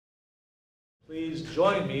Please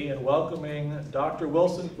join me in welcoming Dr.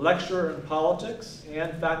 Wilson, lecturer in politics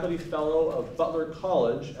and faculty fellow of Butler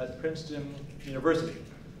College at Princeton University.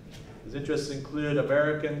 His interests include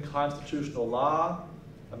American constitutional law,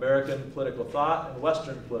 American political thought, and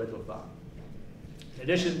Western political thought. In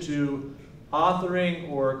addition to authoring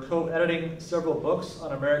or co-editing several books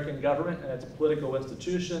on American government and its political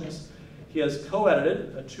institutions, he has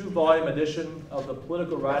co-edited a 2-volume edition of the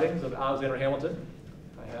political writings of Alexander Hamilton.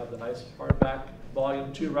 I have the nice hardback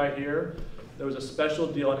volume 2 right here. There was a special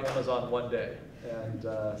deal on Amazon one day, and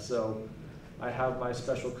so I have my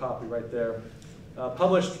special copy right there.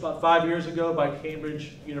 Published about 5 years ago by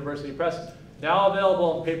Cambridge University Press. Now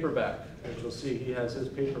available in paperback. As you'll see, he has his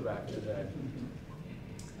paperback today.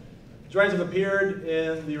 His writings have appeared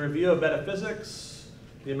in the Review of Metaphysics,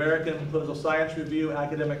 the American Political Science Review,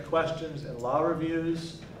 Academic Questions and Law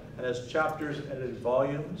Reviews, and as chapters and edited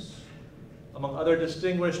volumes. Among other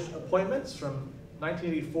distinguished appointments, from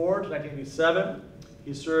 1984 to 1987,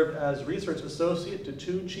 he served as research associate to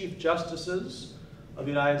 2 Chief Justices of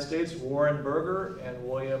the United States, Warren Burger and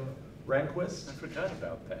William Rehnquist. I forgot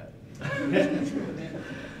about that. I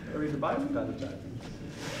read the Bible from time to time.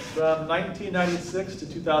 From 1996 to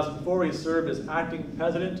 2004, he served as acting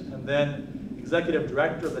president and then executive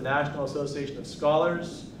director of the National Association of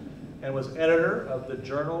Scholars, and was editor of the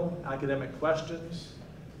journal Academic Questions.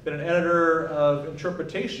 Been an editor of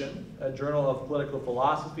Interpretation, a journal of political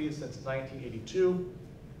philosophy, since 1982.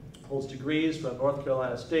 Holds degrees from North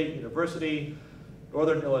Carolina State University,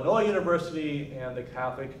 Northern Illinois University, and the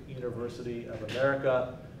Catholic University of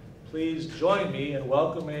America. Please join me in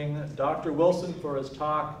welcoming Dr. Wilson for his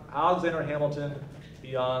talk, Alexander Hamilton,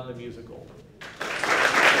 Beyond the Musical.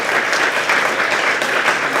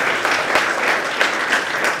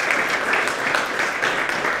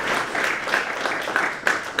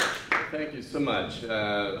 Thank you so much.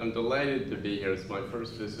 I'm delighted to be here. It's my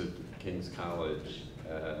first visit to King's College.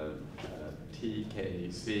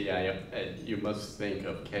 TKC, you must think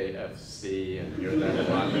of KFC and hear that a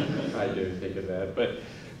lot. I do think of that. But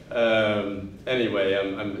anyway,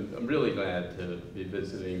 I'm really glad to be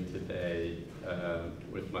visiting today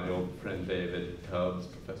with my old friend David Tubbs.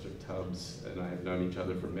 Professor Tubbs and I have known each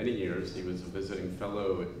other for many years. He was a visiting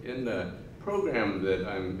fellow in the program that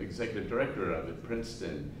I'm executive director of at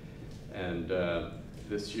Princeton. And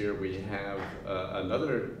this year we have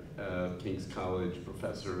another King's College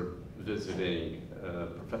professor visiting,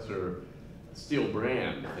 Professor Steele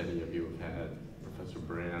Brand. If any of you have had Professor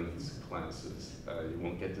Brand's classes, you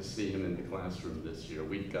won't get to see him in the classroom this year.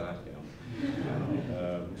 We've got him,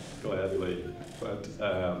 gladly. But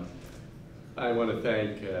I want to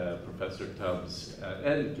thank Professor Tubbs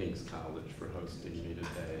and King's College for hosting me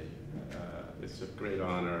today. It's a great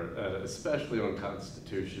honor, especially on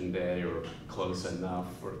Constitution Day, or close enough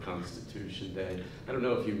for Constitution Day. I don't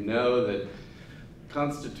know if you know that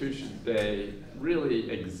Constitution Day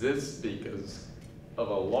really exists because of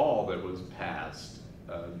a law that was passed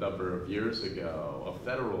a number of years ago, a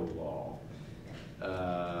federal law,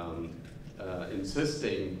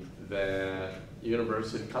 insisting that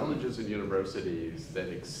colleges and universities that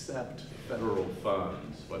accept federal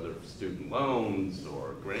funds, whether student loans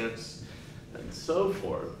or grants and so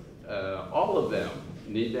forth, all of them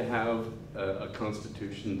need to have a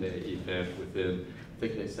Constitution Day event within, I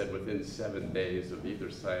think they said within 7 days of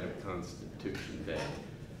either side of Constitution Day.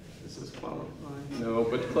 Does this qualify? No,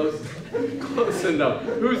 but close enough.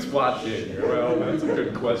 Who's watching? Well, that's a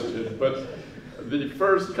good question. But the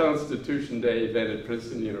first Constitution Day event at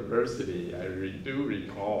Princeton University, I do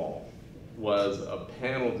recall, was a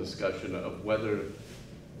panel discussion of whether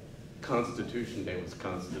Constitution Day was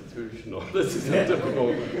constitutional. This is a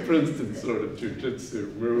typical Princeton sort of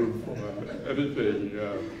jujitsu move on anything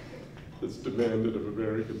that's demanded of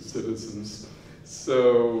American citizens.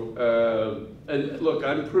 So, and look,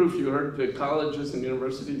 I'm proof, you heard the colleges and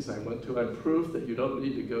universities I went to, I'm proof that you don't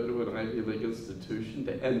need to go to an Ivy League institution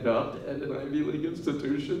to end up at an Ivy League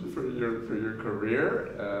institution for your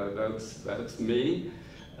career. That's me.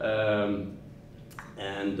 So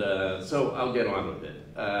I'll get on with it.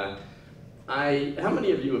 How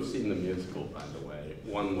many of you have seen the musical, by the way,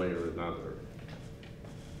 one way or another?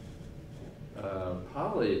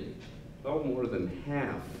 Probably more than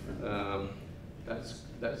half.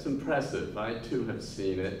 That's impressive. I too have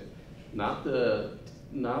seen it. Not the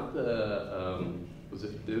was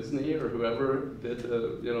it Disney or whoever did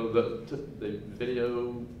the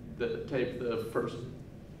video that taped the first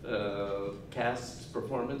cast's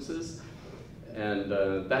performances, and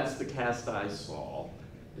that's the cast I saw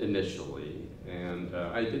initially, and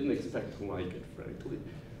I didn't expect to like it, frankly.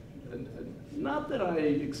 And not that I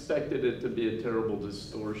expected it to be a terrible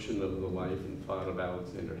distortion of the life and thought of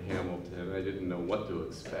Alexander Hamilton. I didn't know what to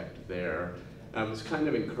expect there. I was kind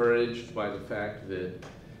of encouraged by the fact that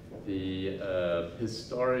the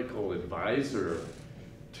historical advisor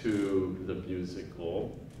to the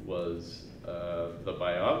musical was the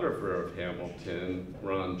biographer of Hamilton,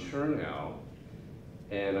 Ron Chernow.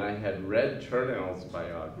 And I had read Chernow's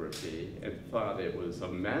biography and thought it was a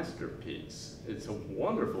masterpiece. It's a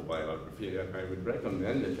wonderful biography, and I would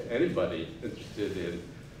recommend it to anybody interested in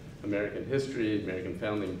American history, American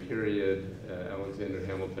founding period, Alexander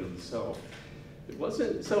Hamilton himself. It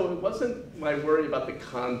wasn't my worry about the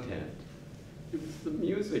content. It was the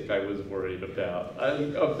music I was worried about.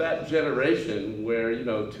 I'm of that generation where,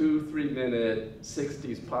 2-3 minute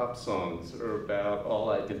 60s pop songs are about all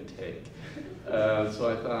I can take. So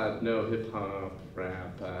I thought, no, hip hop,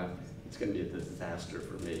 rap, it's gonna be a disaster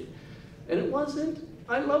for me. And it wasn't.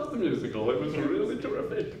 I loved the musical. It was really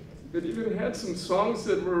terrific. It even had some songs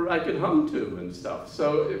that I could hum to and stuff.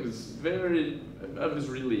 So it was I was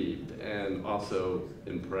relieved and also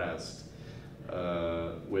impressed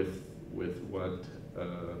with what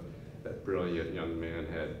that brilliant young man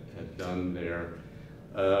had done there.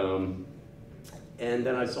 And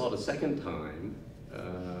then I saw it a second time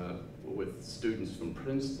with students from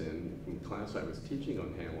Princeton, in class I was teaching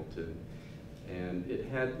on Hamilton, and it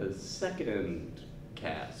had the second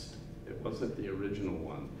cast. It wasn't the original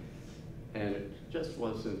one. And it just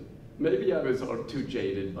wasn't, maybe I was too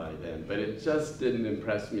jaded by then, but it just didn't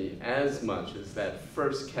impress me as much as that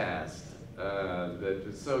first cast. That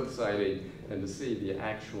was so exciting, and to see the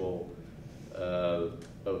actual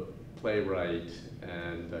playwright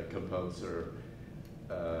and composer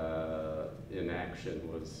in action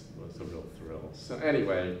was a real thrill. So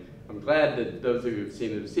anyway, I'm glad that those of you who've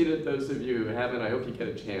seen it. Those of you who haven't, I hope you get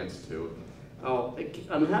a chance to.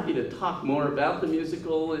 I'm happy to talk more about the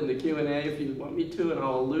musical in the Q&A if you want me to, and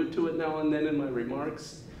I'll allude to it now and then in my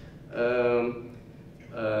remarks. I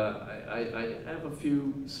have a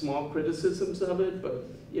few small criticisms of it, but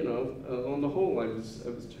on the whole, I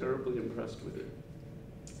was terribly impressed with it.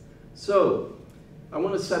 So, I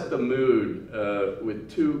want to set the mood with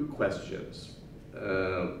two questions.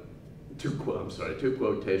 Two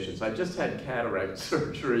quotations. I just had cataract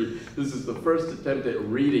surgery. This is the first attempt at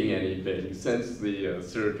reading anything since the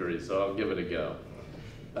surgery, so I'll give it a go.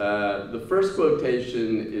 The first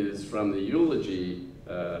quotation is from the eulogy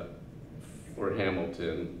for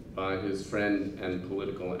Hamilton by his friend and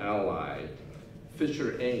political ally,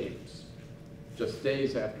 Fisher Ames, just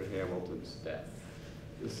days after Hamilton's death.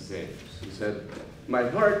 This is Ames. He said, "My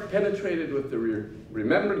heart, penetrated with the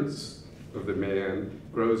remembrance of the man,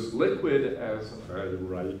 grows liquid as I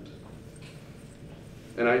write,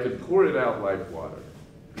 and I could pour it out like water.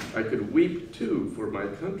 I could weep too for my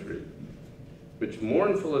country, which,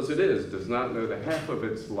 mournful as it is, does not know the half of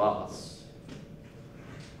its loss.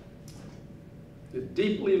 It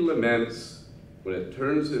deeply laments when it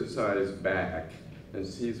turns its eyes back and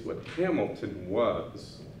sees what Hamilton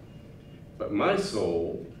was, but my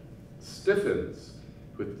soul stiffens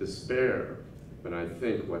with despair when I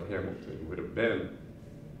think what Hamilton would have been."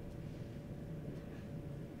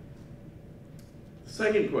 The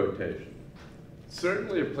second quotation,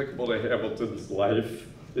 certainly applicable to Hamilton's life,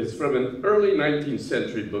 is from an early 19th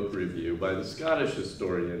century book review by the Scottish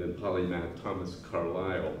historian and polymath Thomas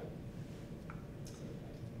Carlyle.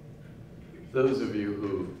 Those of you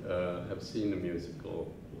who have seen the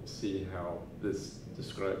musical will see how this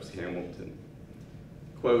describes Hamilton.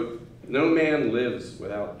 Quote, "No man lives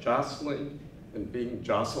without jostling and being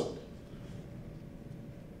jostled.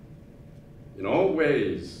 In all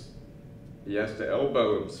ways, he has to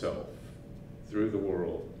elbow himself through the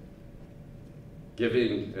world,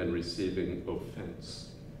 giving and receiving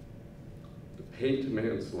offense. To paint a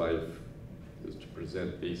man's life is to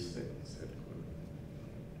present these things," end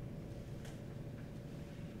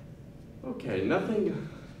quote. Okay, nothing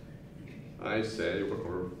I say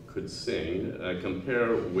or could sing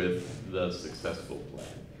compare with the successful play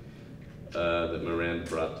that Miranda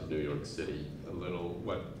brought to New York City a little,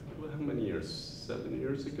 how many years? 7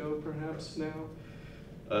 years ago, perhaps now?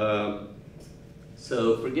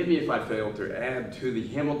 So forgive me if I fail to add to the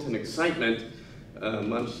Hamilton excitement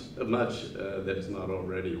much that is not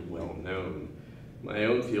already well known. My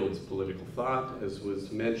own field's political thought, as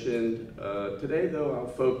was mentioned. Today, though, I'll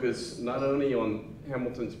focus not only on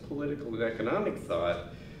Hamilton's political and economic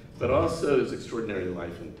thought, but also his extraordinary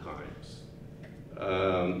life and times.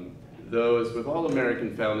 Though, as with all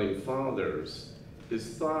American founding fathers, his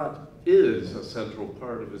thought is a central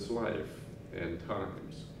part of his life and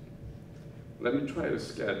times. Let me try to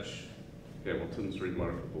sketch Hamilton's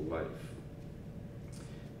remarkable life.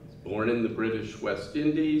 born in the British West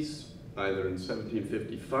Indies, either in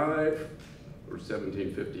 1755 or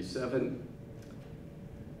 1757,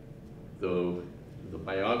 though the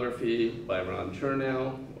biography by Ron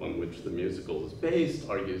Chernow, on which the musical is based,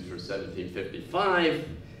 argues for 1755.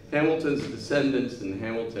 Hamilton's descendants and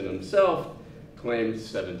Hamilton himself claimed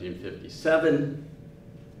 1757,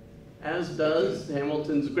 as does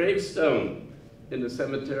Hamilton's gravestone in the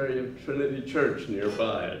cemetery of Trinity Church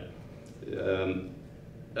nearby,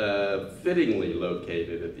 fittingly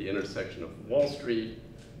located at the intersection of Wall Street,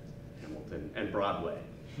 Hamilton, and Broadway.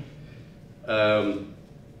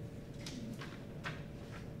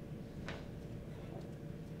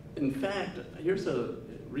 In fact, here's a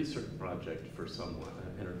research project for someone,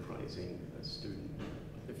 an enterprising student.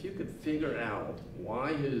 If you could figure out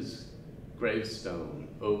why his gravestone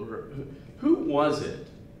who was it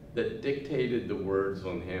that dictated the words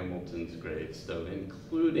on Hamilton's gravestone,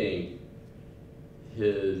 including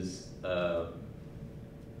his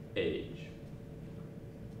age?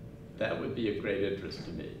 That would be a great interest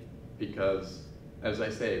to me, because, as I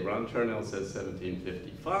say, Ron Chernow says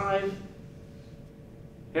 1755.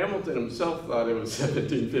 Hamilton himself thought it was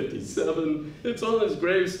 1757. It's on his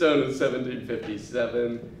gravestone in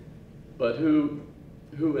 1757. But who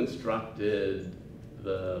instructed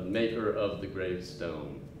the maker of the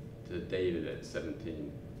gravestone to date it at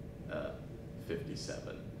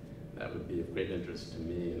 1757? That would be of great interest to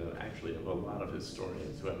me, and actually of a lot of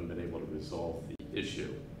historians who haven't been able to resolve the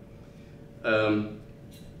issue.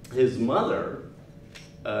 His mother,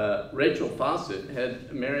 Rachel Fawcett,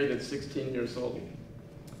 had married at 16 years old.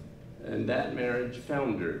 And that marriage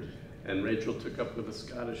foundered, and Rachel took up with a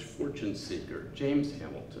Scottish fortune seeker, James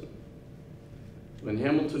Hamilton. When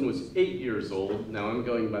Hamilton was 8 years old, now I'm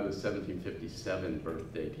going by the 1757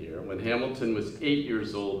 birth date here, when Hamilton was 8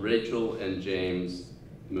 years old, Rachel and James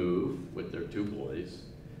moved, with their 2 boys,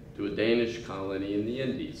 to a Danish colony in the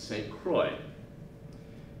Indies, St. Croix.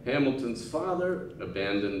 Hamilton's father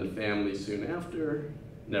abandoned the family soon after,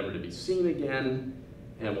 never to be seen again.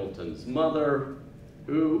 Hamilton's mother,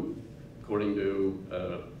 who, according to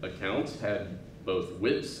accounts, had both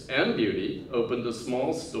wits and beauty, opened a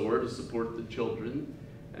small store to support the children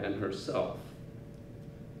and herself.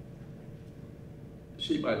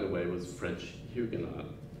 She, by the way, was French Huguenot.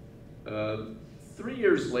 3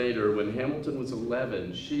 years later, when Hamilton was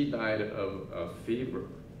 11, she died of a fever,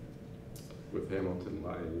 with Hamilton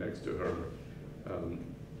lying next to her,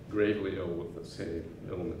 gravely ill with the same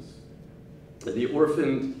illness. The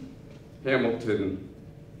orphaned Hamilton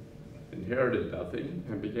inherited nothing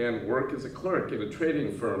and began work as a clerk in a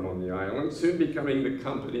trading firm on the island, soon becoming the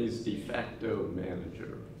company's de facto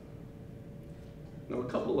manager. Now, a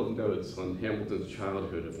couple of notes on Hamilton's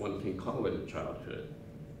childhood, if one can call it a childhood.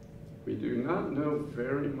 We do not know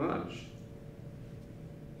very much.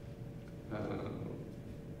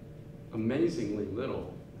 Amazingly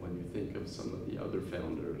little when you think of some of the other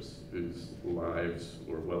founders whose lives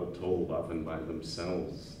were well told, often by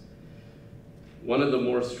themselves. One of the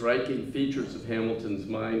more striking features of Hamilton's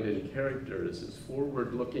mind and character is his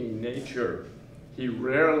forward-looking nature. He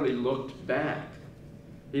rarely looked back.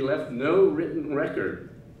 He left no written record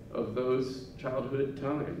of those childhood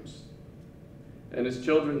times. And his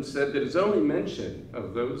children said that his only mention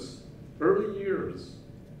of those early years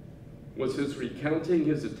was his recounting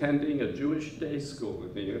his attending a Jewish day school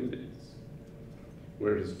in the Indies,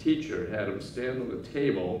 where his teacher had him stand on a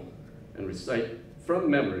table and recite from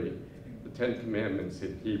memory the 10 Commandments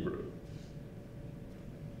in Hebrew.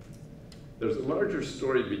 There's a larger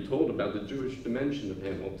story to be told about the Jewish dimension of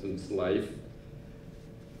Hamilton's life,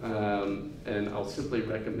 and I'll simply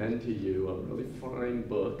recommend to you a really fine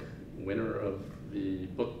book, winner of the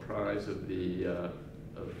book prize of the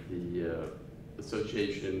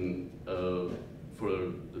Association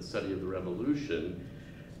for the Study of the Revolution,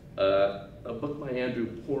 a book by Andrew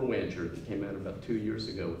Porwancher that came out about 2 years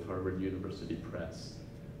ago with Harvard University Press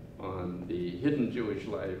on the hidden Jewish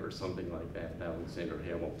life or something like that, Alexander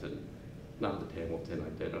Hamilton. Not that Hamilton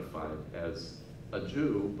identified as a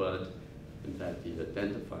Jew, but in fact he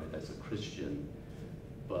identified as a Christian.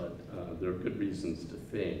 But there are good reasons to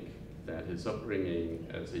think that his upbringing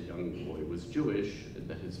as a young boy was Jewish,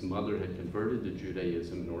 that his mother had converted to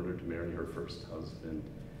Judaism in order to marry her first husband,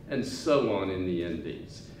 and so on in the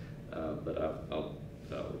Indies. But I'll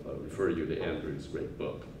refer you to Andrew's great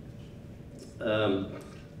book.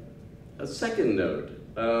 A second note,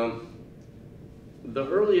 the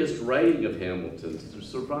earliest writing of Hamilton's to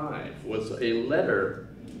survive was a letter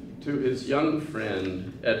to his young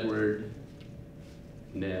friend, Edward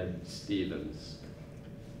Ned Stevens,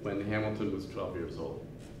 when Hamilton was 12 years old.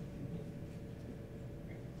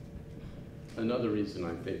 Another reason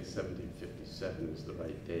I think 1757 is the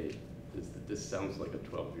right date is that this sounds like a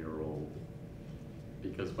 12-year-old,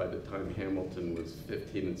 because by the time Hamilton was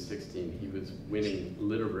 15 and 16, he was winning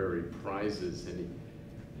literary prizes, and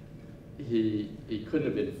he couldn't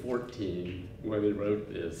have been 14 when he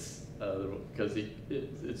wrote this, because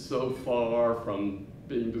it's so far from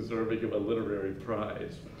being deserving of a literary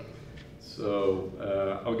prize. So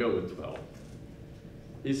I'll go with 12.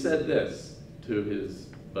 He said this to his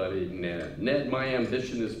buddy Ned. Ned, my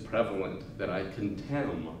ambition is prevalent, that I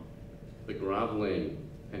contemn the groveling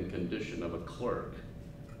and condition of a clerk,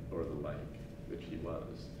 or the like, which he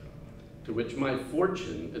was, to which my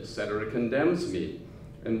fortune, etc., condemns me,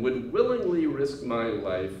 and would willingly risk my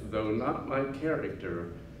life, though not my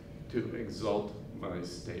character, to exalt my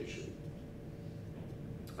station.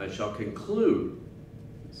 I shall conclude,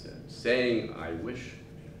 he said, saying, I wish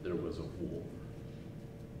there was a war.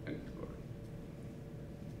 End quote.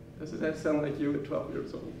 Doesn't that sound like you at 12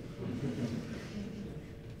 years old?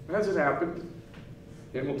 As it happened,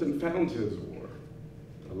 Hamilton found his war.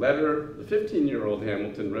 A letter the 15-year-old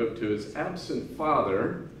Hamilton wrote to his absent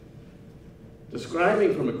father,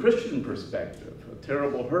 describing from a Christian perspective a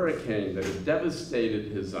terrible hurricane that had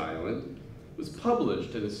devastated his island, was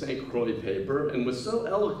published in a St. Croix paper and was so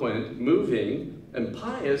eloquent, moving, and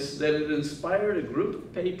pious that it inspired a group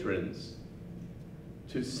of patrons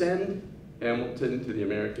to send Hamilton to the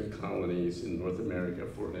American colonies in North America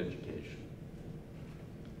for an education.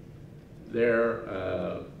 There,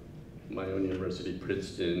 my own university,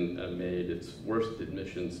 Princeton, made its worst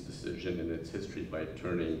admissions decision in its history by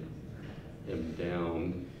turning him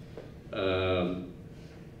down.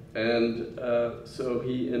 So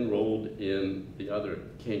he enrolled in the other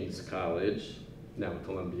King's College, now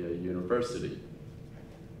Columbia University.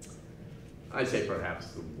 I say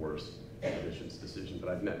perhaps the worst admissions decision, but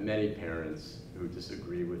I've met many parents who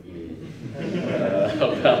disagree with me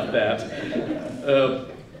about that.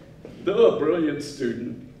 Though a brilliant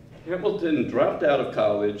student, Hamilton dropped out of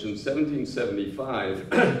college in 1775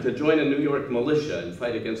 to join a New York militia and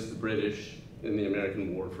fight against the British in the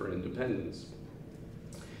American War for Independence.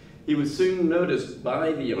 He was soon noticed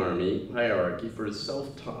by the Army hierarchy for his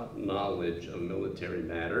self-taught knowledge of military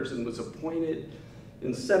matters and was appointed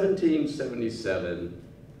in 1777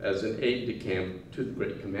 as an aide-de-camp to the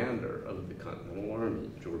great commander of the Continental Army,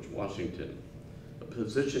 George Washington, a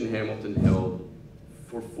position Hamilton held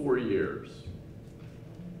for 4 years.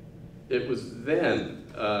 It was then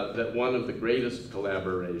that one of the greatest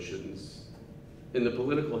collaborations in the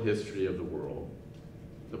political history of the world,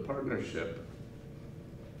 the partnership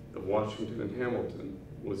of Washington and Hamilton,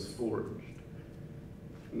 was forged.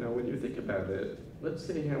 Now, when you think about it, let's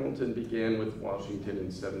say Hamilton began with Washington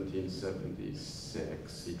in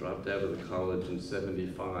 1776. He dropped out of the college in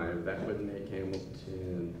 75. That would make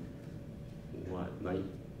Hamilton, what,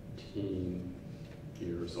 19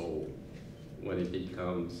 years old when he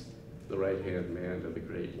becomes the right-hand man of the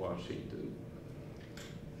great Washington.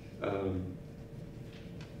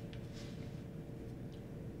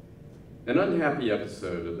 An unhappy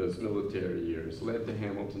episode of those military years led to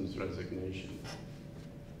Hamilton's resignation.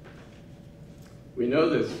 We know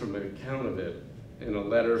this from an account of it in a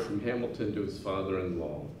letter from Hamilton to his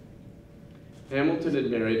father-in-law. Hamilton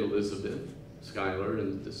had married Elizabeth Schuyler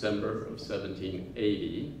in December of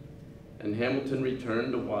 1780, and Hamilton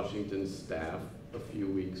returned to Washington's staff a few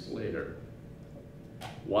weeks later.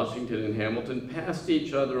 Washington and Hamilton passed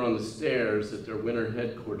each other on the stairs at their winter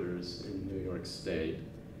headquarters in New York State,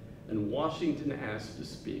 and Washington asked to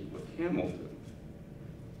speak with Hamilton.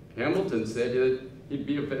 Hamilton said that he'd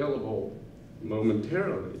be available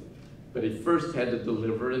momentarily, but he first had to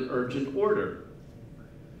deliver an urgent order.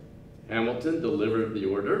 Hamilton delivered the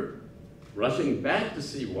order. Rushing back to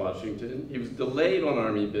see Washington, he was delayed on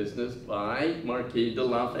Army business by Marquis de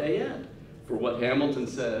Lafayette for what Hamilton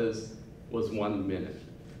says was 1 minute.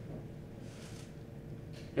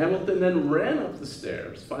 Hamilton then ran up the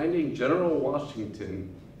stairs, finding General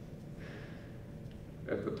Washington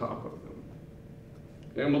at the top of them.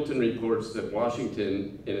 Hamilton reports that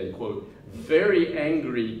Washington, in a, quote, very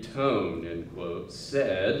angry tone, end quote,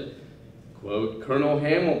 said, quote, Colonel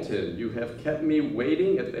Hamilton, you have kept me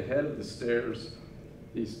waiting at the head of the stairs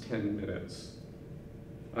these 10 minutes.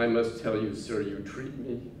 I must tell you, sir, you treat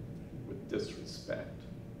me with disrespect,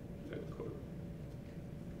 end quote.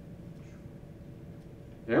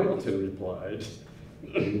 Hamilton replied,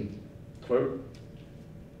 quote,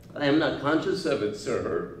 I am not conscious of it,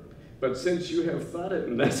 sir, but since you have thought it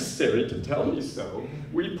necessary to tell me so,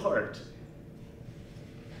 we part.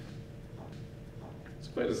 It's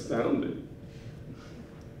quite astounding.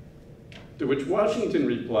 To which Washington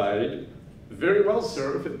replied, Very well,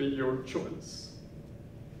 sir, if it be your choice.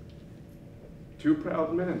 Two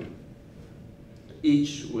proud men,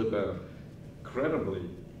 each with a incredibly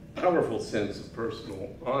powerful sense of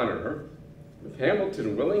personal honor, with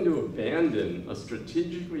Hamilton willing to abandon a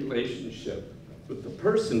strategic relationship with the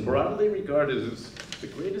person broadly regarded as the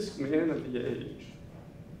greatest man of the age,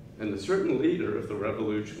 and the certain leader, if the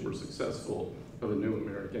revolution were successful, of a new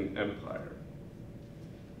American empire.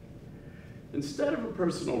 Instead of a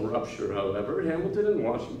personal rupture, however, Hamilton and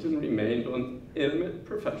Washington remained on intimate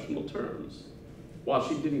professional terms.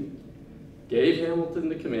 Washington gave Hamilton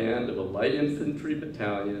the command of a light infantry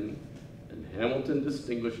battalion, and Hamilton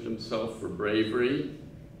distinguished himself for bravery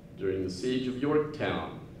during the siege of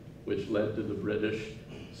Yorktown, which led to the British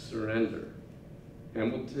surrender.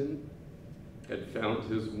 Hamilton had found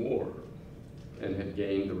his war and had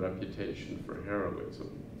gained a reputation for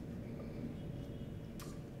heroism.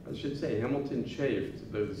 I should say, Hamilton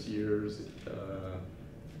chafed those years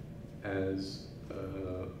as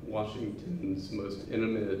Washington's most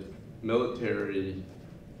intimate military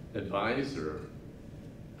advisor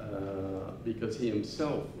because he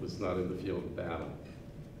himself was not in the field of battle,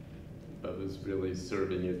 but was really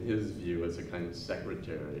serving in his view as a kind of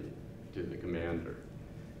secretary to the commander.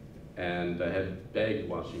 And had begged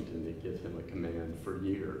Washington to give him a command for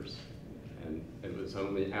years. And it was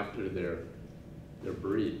only after their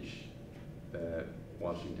breach that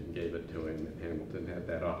Washington gave it to him, and Hamilton had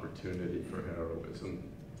that opportunity for heroism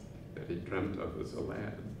that he dreamt of as a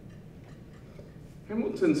lad.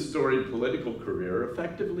 Hamilton's storied political career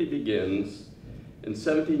effectively begins in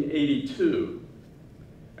 1782,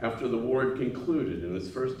 after the war had concluded and his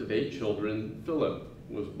first of 8 children, Philip,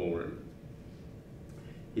 was born.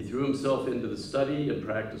 He threw himself into the study and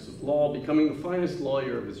practice of law, becoming the finest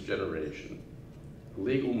lawyer of his generation, a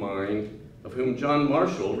legal mind of whom John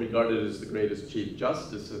Marshall, regarded as the greatest Chief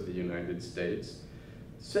Justice of the United States,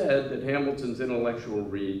 said that Hamilton's intellectual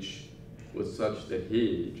reach was such that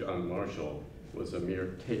he, John Marshall, was a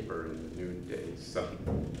mere taper in the noonday sun.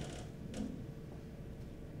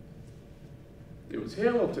 It was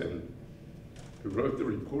Hamilton who wrote the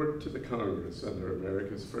report to the Congress under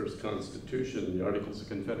America's first Constitution, the Articles of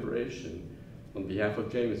Confederation, on behalf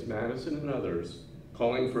of James Madison and others,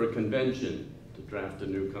 calling for a convention to draft a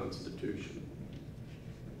new Constitution.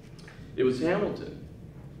 It was Hamilton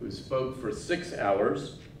who spoke for 6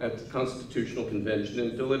 hours at the Constitutional Convention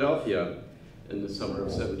in Philadelphia in the summer of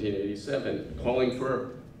 1787, calling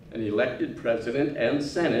for an elected president and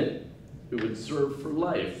Senate who would serve for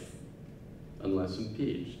life unless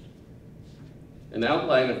impeached. An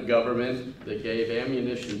outline of government that gave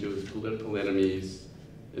ammunition to his political enemies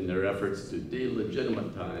in their efforts to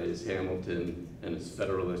delegitimize Hamilton and his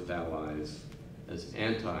Federalist allies as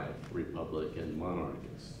anti-Republican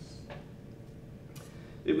monarchists.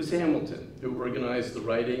 It was Hamilton who organized the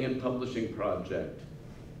writing and publishing project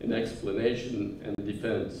in explanation and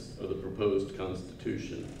defense of the proposed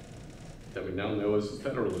Constitution that we now know as the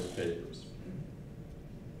Federalist Papers.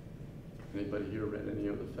 Anybody here read any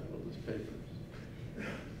of the Federalist Papers?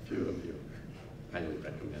 A few of you. Highly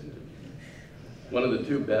recommend it. One of the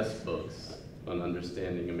 2 best books on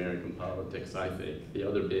understanding American politics, I think, the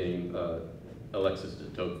other being Alexis de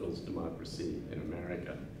Tocqueville's Democracy in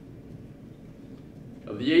America.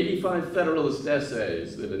 Of the 85 Federalist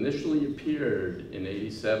essays that initially appeared in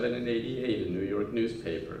 87 and 88 in New York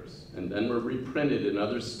newspapers, and then were reprinted in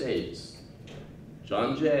other states,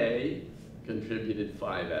 John Jay contributed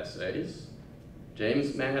 5 essays,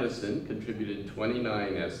 James Madison contributed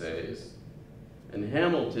 29 essays, and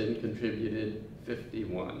Hamilton contributed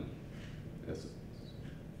 51 essays,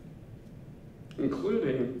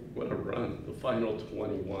 including, what a run, the final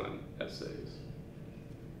 21 essays.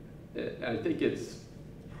 I think it's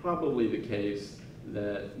probably the case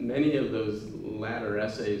that many of those latter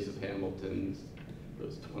essays of Hamilton's,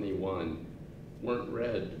 those 21, weren't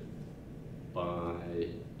read by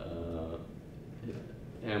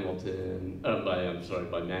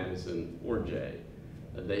by Madison or Jay.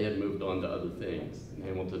 They had moved on to other things, and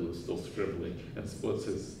Hamilton was still scribbling. That was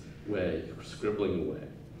his way, scribbling away.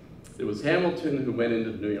 It was Hamilton who went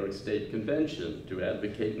into the New York State Convention to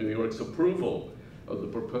advocate New York's approval of the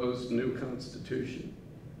proposed new Constitution,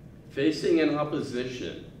 facing an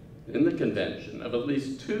opposition in the convention of at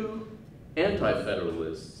least 2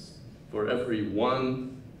 anti-federalists for every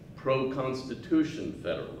 1 pro-Constitution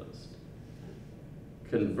Federalist,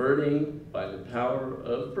 converting by the power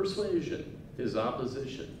of persuasion his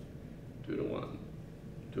opposition 2-1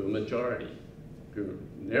 to a majority who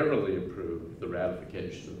narrowly approved the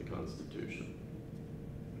ratification of the Constitution.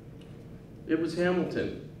 It was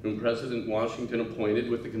Hamilton whom President Washington appointed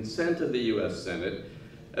with the consent of the U.S. Senate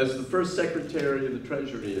as the first Secretary of the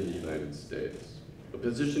Treasury of the United States, a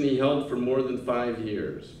position he held for more than 5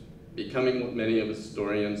 years, becoming what many of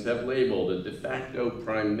historians have labeled a de facto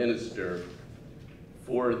prime minister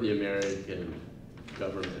for the American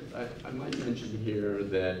government. I might mention here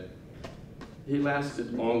that he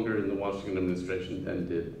lasted longer in the Washington administration than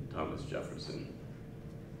did Thomas Jefferson.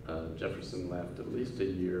 Jefferson left at least a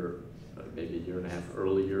year, maybe a year and a half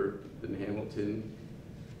earlier than Hamilton,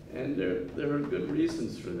 and there are good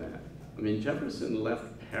reasons for that. I mean, Jefferson left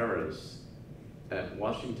Paris at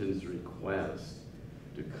Washington's request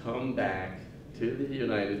to come back to the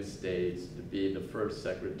United States to be the first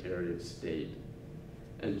Secretary of State.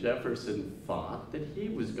 And Jefferson thought that he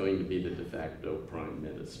was going to be the de facto prime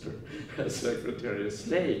minister as Secretary of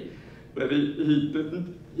State. But he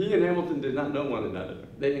didn't. He and Hamilton did not know one another.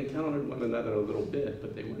 They encountered one another a little bit,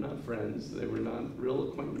 but they were not friends. They were not real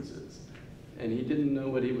acquaintances. And he didn't know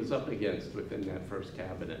what he was up against within that first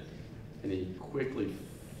cabinet. And he quickly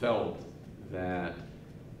felt that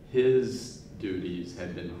his duties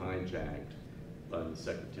had been hijacked by the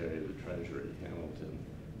Secretary of the Treasury, Hamilton.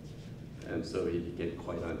 And so he became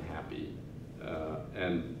quite unhappy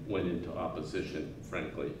and went into opposition,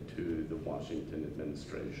 frankly, to the Washington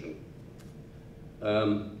administration.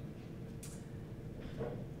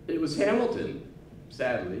 It was Hamilton,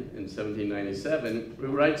 sadly, in 1797, who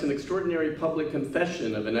writes an extraordinary public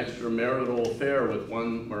confession of an extramarital affair with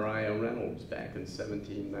one Maria Reynolds back in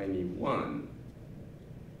 1791.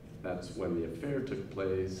 That's when the affair took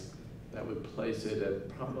place. That would place it at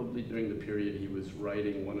probably during the period he was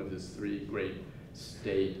writing one of his 3 great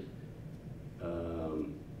state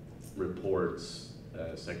reports,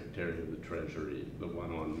 Secretary of the Treasury, the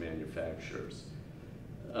one on manufactures,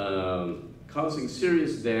 causing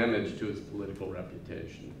serious damage to his political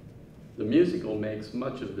reputation. The musical makes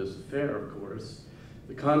much of this affair, of course.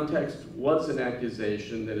 The context was an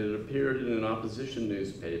accusation that it appeared in an opposition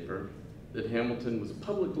newspaper that Hamilton was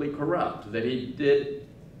publicly corrupt, that he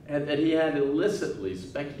had illicitly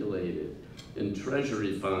speculated in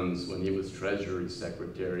Treasury funds when he was Treasury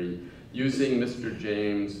Secretary, using Mr.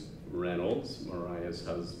 James Reynolds, Maria's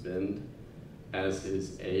husband, as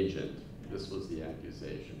his agent. This was the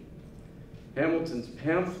accusation. Hamilton's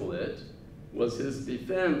pamphlet was his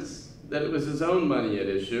defense that it was his own money at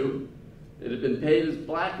issue. It had been paid as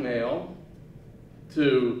blackmail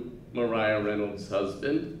to Maria Reynolds'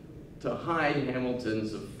 husband to hide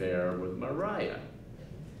Hamilton's affair with Maria.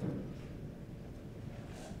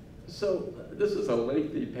 So this is a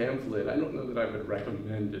lengthy pamphlet. I don't know that I would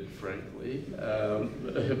recommend it, frankly,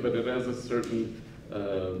 but it has a certain,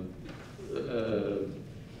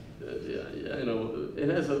 it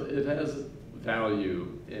has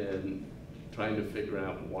value in trying to figure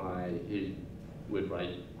out why he would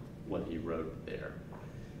write what he wrote there.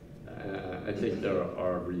 I think there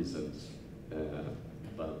are reasons,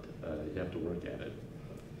 but you have to work at it.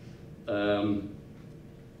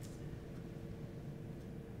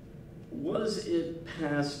 Was it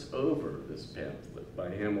passed over, this pamphlet, by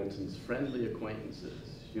Hamilton's friendly acquaintances?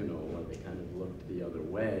 You know, when they kind of looked the other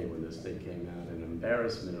way when this thing came out in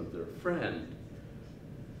embarrassment of their friend?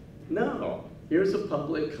 No. Here's a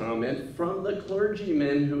public comment from the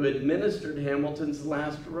clergyman who administered Hamilton's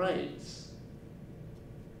last rites.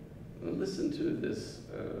 Now listen to this,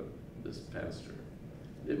 this pastor.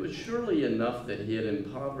 It was surely enough that he had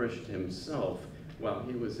impoverished himself while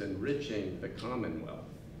he was enriching the Commonwealth.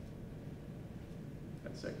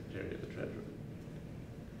 That's Secretary of the Treasury.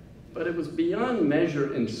 But it was beyond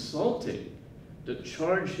measure insulting to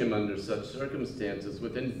charge him under such circumstances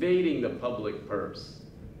with invading the public purse.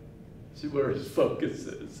 See where his focus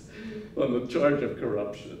is, on the charge of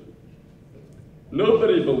corruption.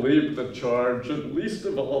 Nobody believed the charge, and least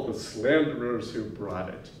of all the slanderers who brought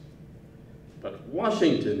it. But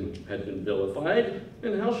Washington had been vilified,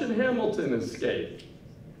 and how should Hamilton escape?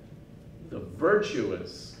 The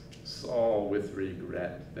virtuous saw with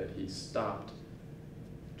regret that he stopped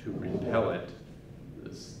to repel it,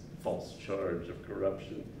 this false charge of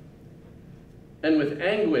corruption. And with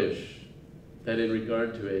anguish that in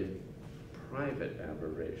regard to a private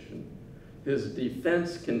aberration, his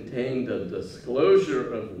defense contained a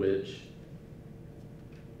disclosure of which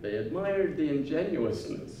they admired the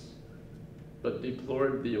ingenuousness, but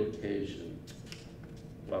deplored the occasion,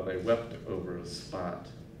 while they wept over a spot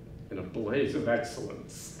in a blaze of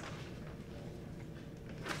excellence.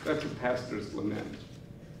 That's a pastor's lament.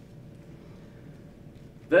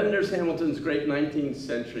 Then there's Hamilton's great 19th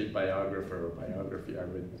century biography I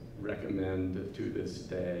would recommend to this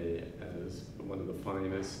day as one of the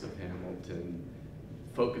finest of Hamilton,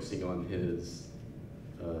 focusing on his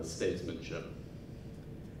statesmanship.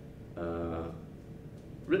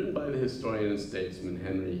 written by the historian and statesman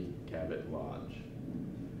Henry Cabot Lodge.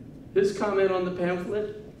 His comment on the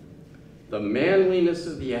pamphlet: the manliness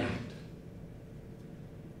of the act,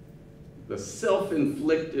 the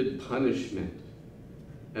self-inflicted punishment,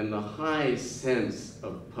 and the high sense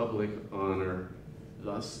of public honor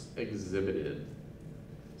thus exhibited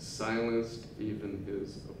silenced even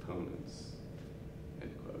his opponents.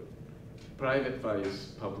 End quote. Private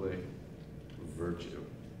vice, public virtue.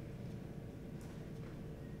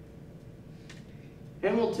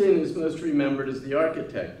 Hamilton is most remembered as the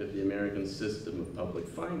architect of the American system of public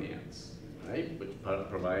finance, right, which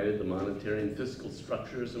provided the monetary and fiscal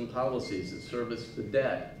structures and policies that serviced the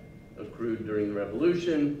debt accrued during the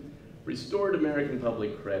Revolution, restored American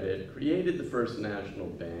public credit, created the first national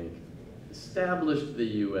bank, established the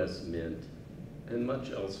U.S. Mint, and much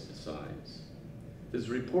else besides. His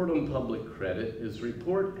report on public credit, his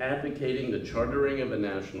report advocating the chartering of a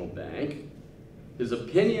national bank, his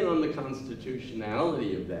opinion on the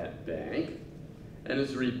constitutionality of that bank, and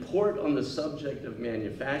his report on the subject of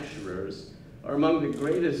manufacturers are among the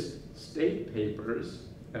greatest state papers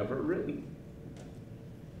ever written.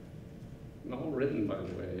 And all written, by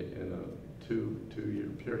the way, in a two-year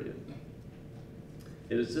period.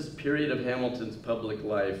 It is this period of Hamilton's public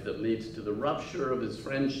life that leads to the rupture of his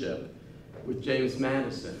friendship with James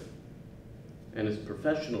Madison and his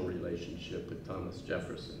professional relationship with Thomas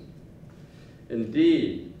Jefferson.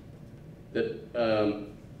 Indeed, that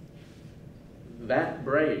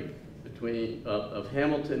break between of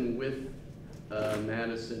Hamilton with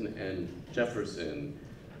Madison and Jefferson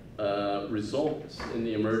results in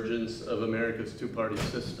the emergence of America's two-party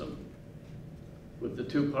system, with the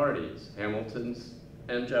two parties, Hamilton's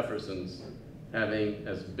and Jefferson's, having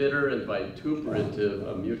as bitter and vituperative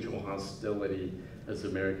a mutual hostility as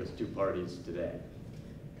America's two parties today.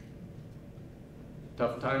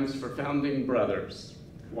 Tough times for founding brothers.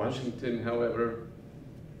 Washington, however,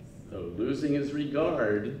 though losing his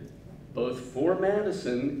regard both for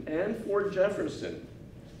Madison and for Jefferson,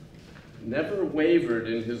 never wavered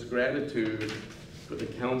in his gratitude for the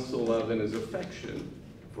counsel of and his affection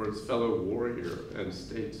for his fellow warrior and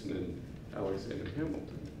statesman, Alexander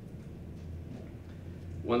Hamilton.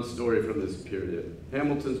 One story from this period: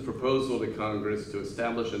 Hamilton's proposal to Congress to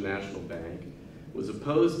establish a national bank was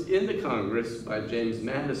opposed in the Congress by James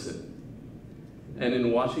Madison, and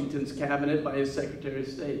in Washington's cabinet by his Secretary of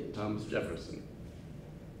State, Thomas Jefferson.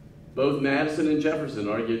 Both Madison and Jefferson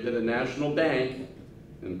argued that a national bank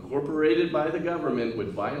incorporated by the government would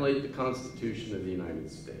violate the Constitution of the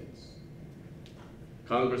United States.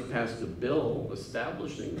 Congress passed a bill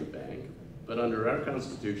establishing the bank, but under our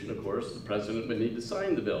Constitution, of course, the president would need to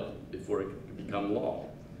sign the bill before it could become law.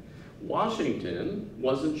 Washington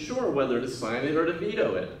wasn't sure whether to sign it or to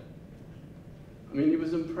veto it. I mean, he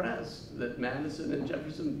was impressed that Madison and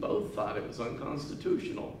Jefferson both thought it was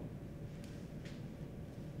unconstitutional.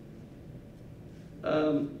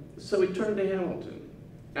 So he turned to Hamilton,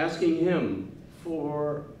 asking him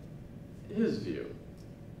for his view.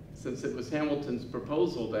 Since it was Hamilton's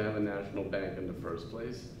proposal to have a national bank in the first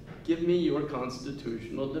place, give me your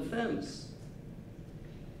constitutional defense.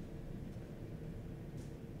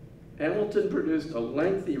 Hamilton produced a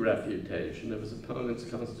lengthy refutation of his opponent's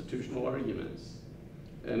constitutional arguments,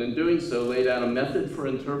 and in doing so laid out a method for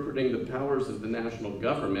interpreting the powers of the national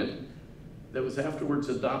government that was afterwards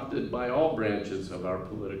adopted by all branches of our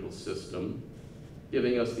political system,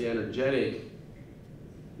 giving us the energetic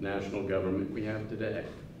national government we have today.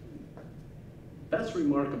 That's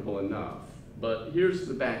remarkable enough, but here's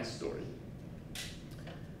the backstory.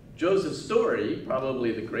 Joseph Story,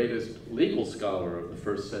 probably the greatest legal scholar of the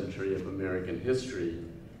first century of American history,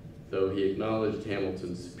 though he acknowledged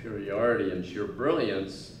Hamilton's superiority and sheer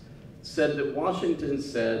brilliance, said that Washington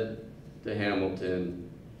said to Hamilton,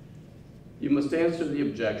 "You must answer the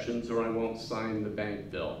objections or I won't sign the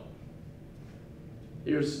bank bill."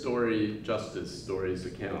 Here's Justice Story's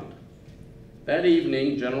account. That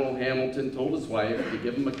evening, General Hamilton told his wife to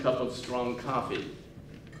give him a cup of strong coffee.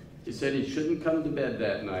 He said he shouldn't come to bed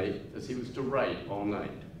that night, as he was to write all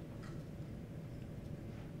night.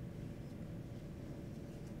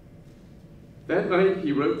 That night,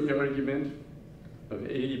 he wrote the argument of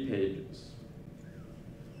 80 pages.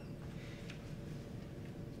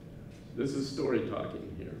 This is Story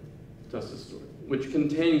talking here, Justice Story, which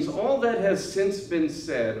contains all that has since been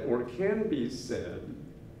said or can be said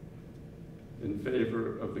in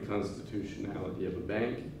favor of the constitutionality of a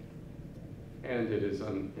bank, and it is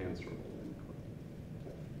unanswerable.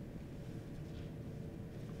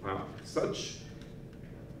 Wow, such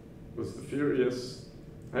was the furious,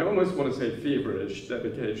 I almost want to say feverish,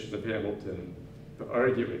 dedication of Hamilton to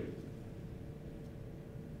arguing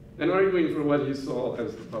and arguing for what he saw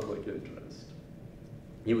as the public interest.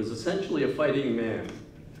 He was essentially a fighting man,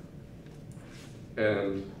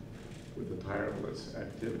 and with a tireless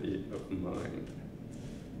activity of mind.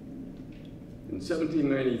 In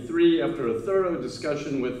 1793, after a thorough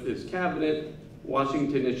discussion with his cabinet,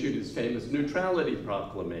 Washington issued his famous Neutrality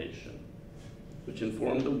Proclamation, which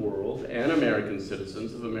informed the world and American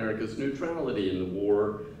citizens of America's neutrality in the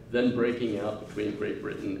war then breaking out between Great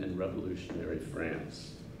Britain and revolutionary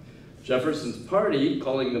France. Jefferson's party,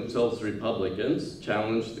 calling themselves Republicans,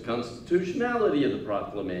 challenged the constitutionality of the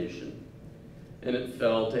proclamation, and it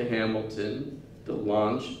fell to Hamilton to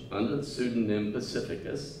launch, under the pseudonym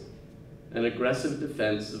Pacificus, an aggressive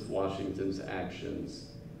defense of Washington's actions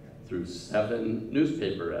through 7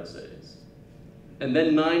 newspaper essays, and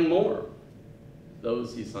then 9 more.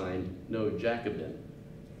 Those he signed No Jacobin.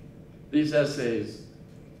 These essays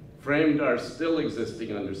framed our still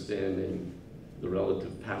existing understanding the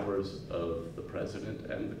relative powers of the President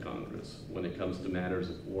and the Congress when it comes to matters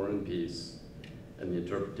of war and peace and the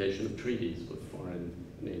interpretation of treaties with foreign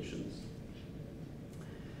nations.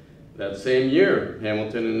 That same year,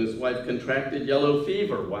 Hamilton and his wife contracted yellow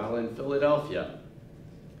fever while in Philadelphia,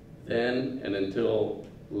 then and until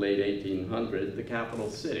late 1800, the capital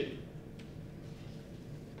city.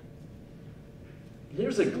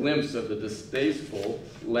 Here's a glimpse of the distasteful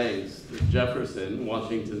lengths that Jefferson,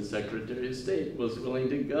 Washington's Secretary of State, was willing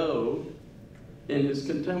to go in his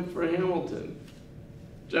contempt for Hamilton.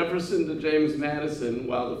 Jefferson to James Madison,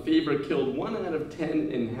 while the fever killed 1 out of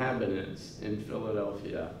 10 inhabitants in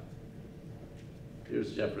Philadelphia.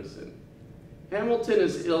 Here's Jefferson. Hamilton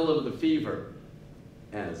is ill of the fever,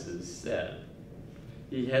 as is said.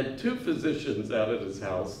 He had 2 physicians out at his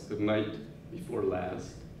house the night before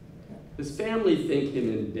last. His family think him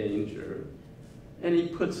in danger, and he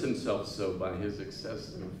puts himself so by his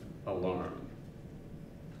excessive alarm.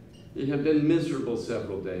 He had been miserable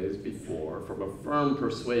several days before from a firm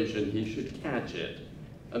persuasion he should catch it.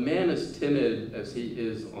 A man as timid as he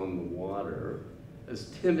is on the water,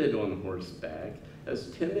 as timid on horseback,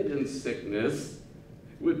 as timid in sickness,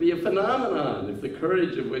 would be a phenomenon if the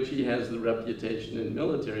courage of which he has the reputation in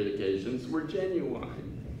military occasions were genuine.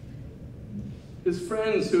 His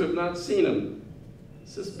friends who have not seen him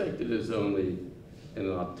suspect it is only an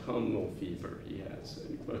autumnal fever he has,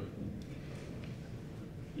 end quote.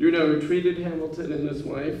 You know who treated Hamilton and his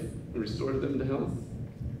wife and restored them to health?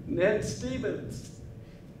 Ned Stevens,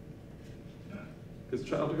 his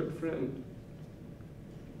childhood friend.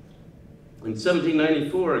 In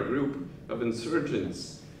 1794, a group of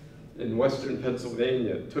insurgents in western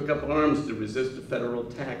Pennsylvania took up arms to resist a federal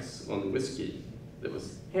tax on whiskey that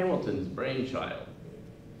was Hamilton's brainchild.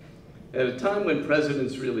 At a time when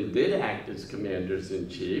presidents really did act as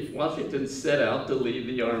commanders-in-chief, Washington set out to lead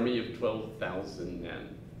the army of 12,000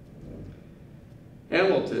 men.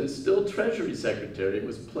 Hamilton, still Treasury Secretary,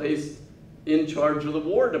 was placed in charge of the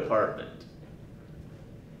War Department.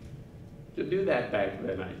 Could do that back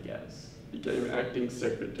then, I guess. Became acting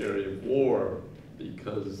Secretary of War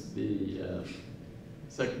because the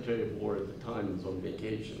Secretary of War at the time was on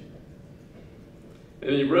vacation.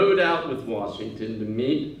 And he rode out with Washington to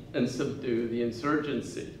meet and subdue the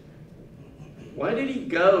insurgency. Why did he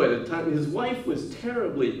go at a time his wife was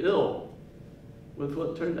terribly ill with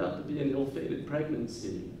what turned out to be an ill-fated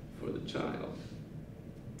pregnancy for the child?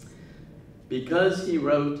 Because he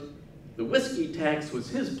wrote, the whiskey tax was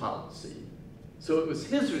his policy, so it was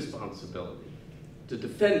his responsibility to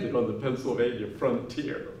defend it on the Pennsylvania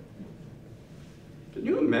frontier. Can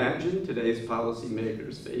you imagine today's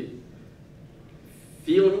policymakers'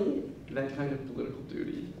 feeling that kind of political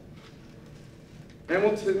duty?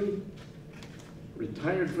 Hamilton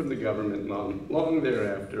retired from the government long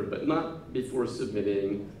thereafter, but not before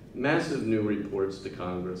submitting massive new reports to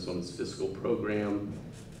Congress on his fiscal program,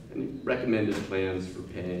 and he recommended plans for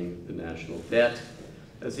paying the national debt.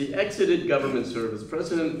 As he exited government service,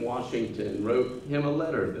 President Washington wrote him a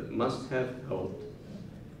letter that must have helped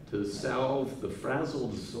to salve the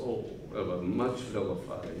frazzled soul of a much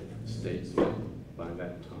vilified statesman by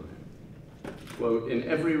that time. Quote, in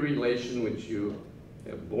every relation which you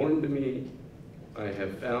have borne to me, I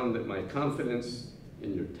have found that my confidence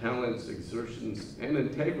in your talents, exertions, and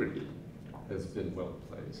integrity has been well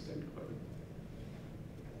placed, end quote.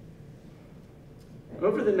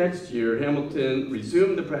 Over the next year, Hamilton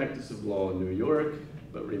resumed the practice of law in New York,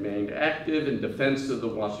 but remained active in defense of the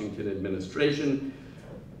Washington administration,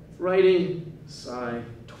 writing,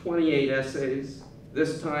 28 essays,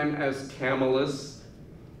 this time as Camillus,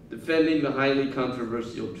 defending the highly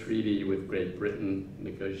controversial treaty with Great Britain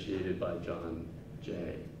negotiated by John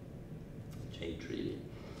Jay Treaty.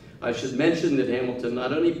 I should mention that Hamilton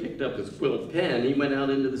not only picked up his quill pen, he went out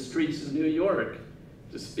into the streets of New York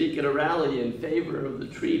to speak at a rally in favor of the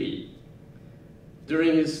treaty.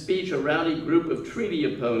 During his speech, a rowdy group of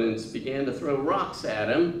treaty opponents began to throw rocks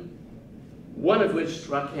at him, one of which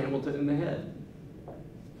struck Hamilton in the head.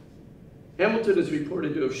 Hamilton is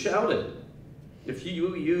reported to have shouted, "If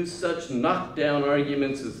you use such knockdown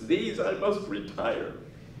arguments as these, I must retire."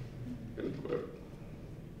 End quote.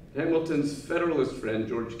 Hamilton's Federalist friend,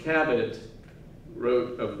 George Cabot,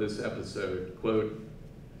 wrote of this episode, quote,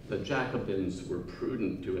 "The Jacobins were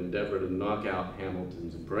prudent to endeavor to knock out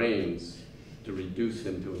Hamilton's brains, to reduce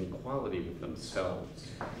him to an equality with themselves."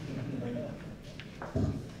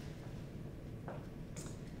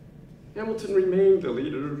 Hamilton remained the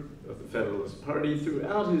leader of the Federalist Party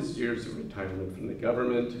throughout his years of retirement from the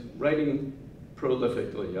government, writing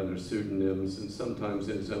prolifically under pseudonyms and sometimes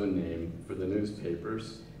in his own name for the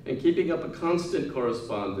newspapers, and keeping up a constant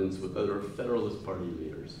correspondence with other Federalist Party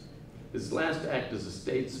leaders. His last act as a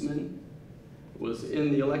statesman was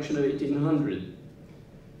in the election of 1800,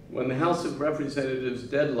 when the House of Representatives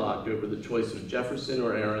deadlocked over the choice of Jefferson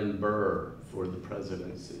or Aaron Burr for the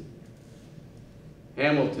presidency.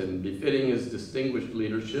 Hamilton, befitting his distinguished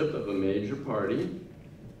leadership of a major party,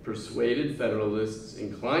 persuaded Federalists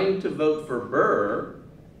inclined to vote for Burr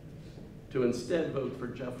to instead vote for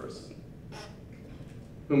Jefferson,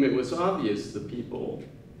 whom it was obvious the people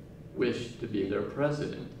wished to be their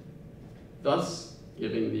president, thus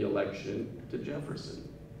giving the election to Jefferson.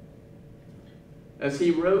 As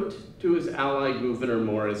he wrote to his ally Gouverneur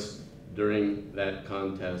Morris during that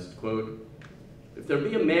contest, quote, "If there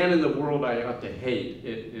be a man in the world I ought to hate,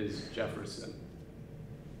 it is Jefferson.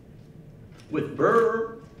 With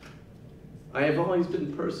Burr, I have always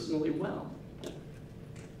been personally well,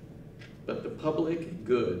 but the public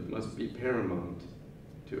good must be paramount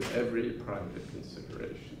to every private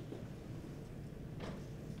consideration."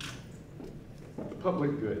 The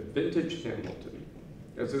public good, vintage Hamilton.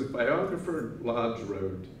 As his biographer Lodge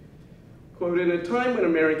wrote, quote, "In a time when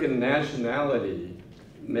American nationality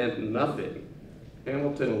meant nothing,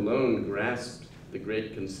 Hamilton alone grasped the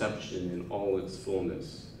great conception in all its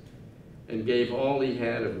fullness and gave all he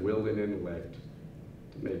had of will and intellect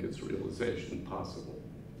to make its realization possible.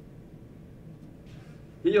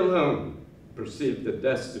 He alone perceived the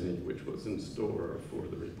destiny which was in store for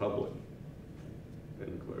the Republic."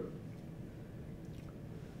 End quote.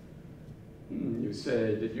 You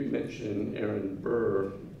say, did you mention Aaron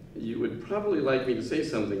Burr? You would probably like me to say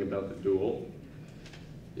something about the duel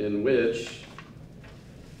in which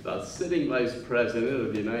the sitting Vice President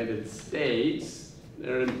of the United States,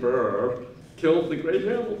 Aaron Burr, killed the great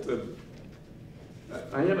Hamilton.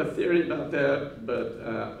 I have a theory about that, but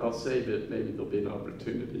I'll save it. Maybe there'll be an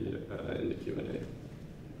opportunity in the Q&A.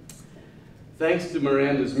 Thanks to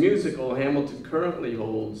Miranda's musical, Hamilton currently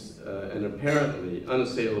holds an apparently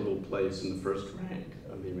unassailable place in the first rank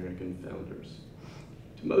of the American founders.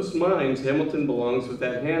 To most minds, Hamilton belongs with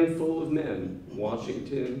that handful of men: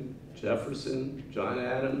 Washington, Jefferson, John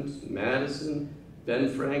Adams, Madison, Ben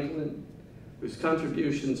Franklin, whose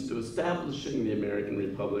contributions to establishing the American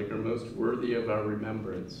Republic are most worthy of our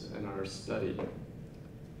remembrance and our study.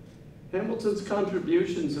 Hamilton's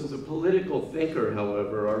contributions as a political thinker,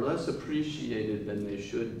 however, are less appreciated than they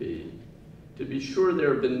should be. To be sure,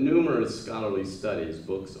 there have been numerous scholarly studies,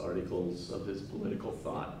 books, articles of his political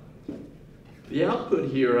thought. The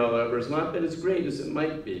output here, however, has not been as great as it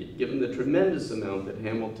might be, given the tremendous amount that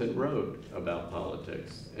Hamilton wrote about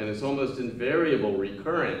politics and its almost invariable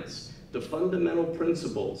recurrence to fundamental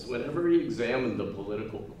principles whenever he examined the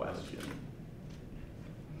political question.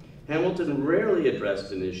 Hamilton rarely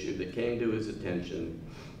addressed an issue that came to his attention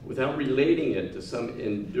without relating it to some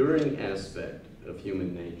enduring aspect of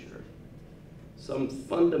human nature, some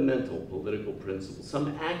fundamental political principle,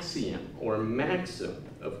 some axiom or maxim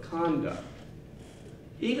of conduct,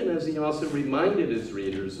 even as he also reminded his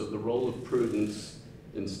readers of the role of prudence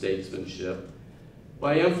in statesmanship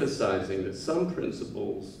by emphasizing that such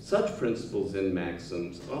principles and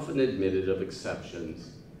maxims often admitted of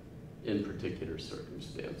exceptions in particular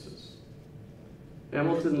circumstances.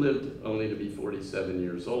 Hamilton lived only to be 47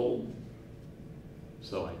 years old,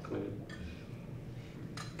 so I claim.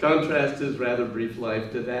 Contrast his rather brief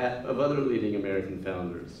life to that of other leading American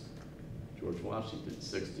founders. George Washington,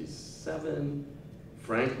 67,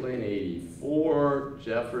 Franklin, 84,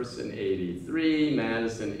 Jefferson, 83,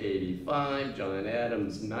 Madison, 85, John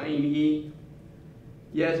Adams, 90.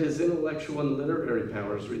 Yet his intellectual and literary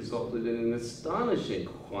powers resulted in an astonishing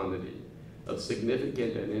quantity of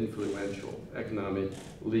significant and influential economic,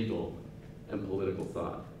 legal, and political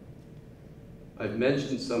thought. I've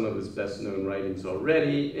mentioned some of his best-known writings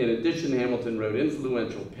already. In addition, Hamilton wrote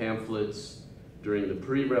influential pamphlets during the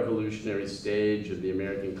pre-revolutionary stage of the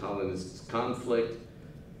American colonists' conflict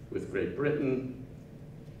with Great Britain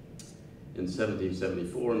in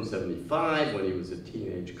 1774 and 75 when he was a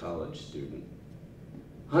teenage college student.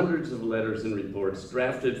 Hundreds of letters and reports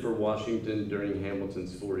drafted for Washington during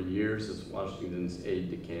Hamilton's 4 years as Washington's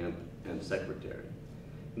aide-de-camp and secretary.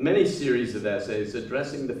 Many series of essays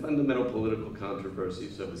addressing the fundamental political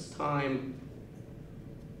controversies of his time,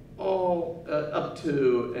 all up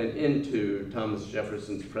to and into Thomas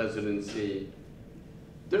Jefferson's presidency,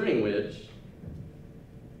 during which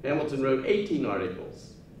Hamilton wrote 18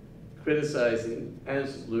 articles criticizing,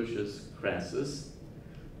 as Lucius Crassus,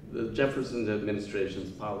 the Jefferson administration's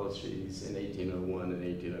policies in 1801 and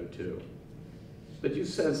 1802. But you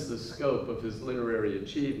sense the scope of his literary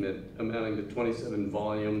achievement, amounting to 27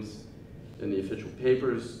 volumes in the official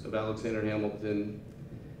papers of Alexander Hamilton.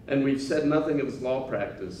 And we've said nothing of his law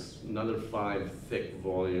practice, another 5 thick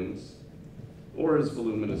volumes, or his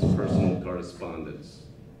voluminous personal correspondence.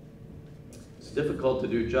 It's difficult to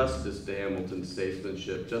do justice to Hamilton's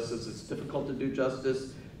statesmanship, just as it's difficult to do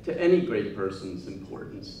justice to any great person's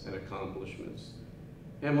importance and accomplishments.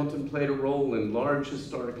 Hamilton played a role in large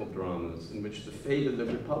historical dramas in which the fate of the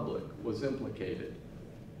Republic was implicated.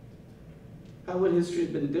 How would history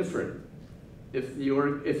have been different if the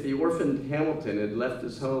orphaned Hamilton had left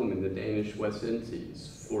his home in the Danish West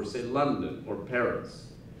Indies for, say, London or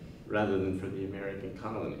Paris, rather than for the American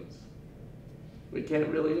colonies? We can't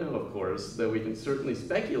really know, of course, though we can certainly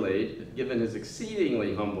speculate that given his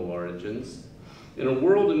exceedingly humble origins, in a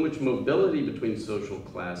world in which mobility between social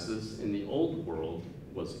classes in the old world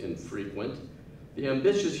was infrequent, the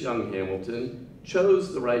ambitious young Hamilton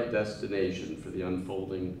chose the right destination for the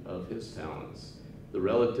unfolding of his talents, the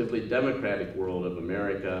relatively democratic world of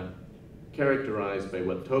America, characterized by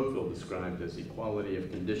what Tocqueville described as equality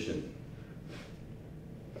of condition.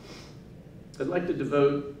 I'd like to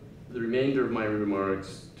devote the remainder of my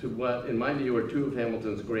remarks to what, in my view, are 2 of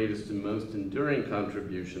Hamilton's greatest and most enduring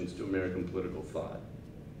contributions to American political thought.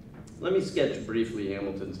 Let me sketch briefly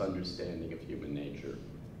Hamilton's understanding of human nature.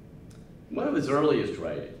 One of his earliest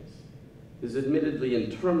writings, his admittedly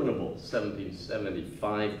interminable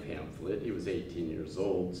 1775 pamphlet, he was 18 years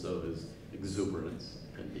old, so his exuberance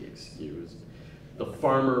can be excused. The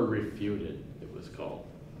Farmer Refuted, it was called.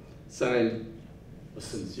 Signed, A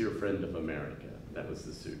Sincere Friend of America. That was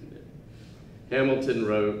the pseudonym. Hamilton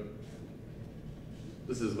wrote,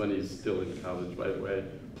 this is when he's still in college, by the way,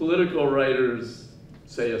 political writers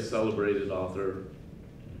say a celebrated author.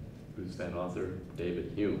 Who's that author?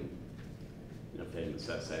 David Hume. A famous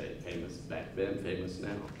essay, famous back then, famous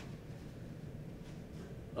now.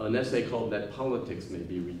 An essay called That Politics May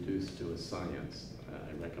Be Reduced to a Science.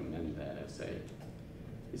 I recommend that essay.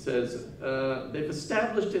 He says, they've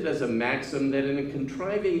established it as a maxim that in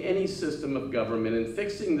contriving any system of government and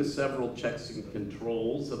fixing the several checks and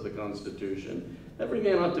controls of the Constitution, every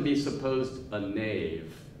man ought to be supposed a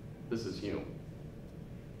knave. This is Hume.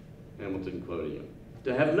 Hamilton quoting him.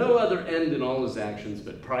 To have no other end in all his actions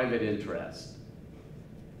but private interest.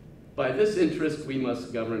 By this interest we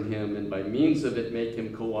must govern him, and by means of it make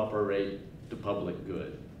him cooperate to public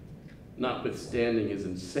good, notwithstanding his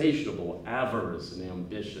insatiable avarice and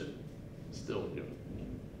ambition. Still Hume.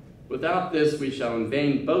 Without this we shall in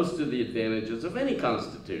vain boast of the advantages of any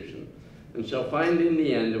constitution, and shall find in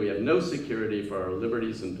the end that we have no security for our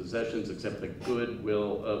liberties and possessions except the good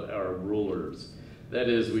will of our rulers. That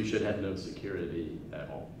is, we should have no security at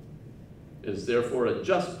all. It is therefore a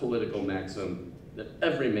just political maxim that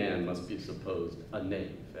every man must be supposed a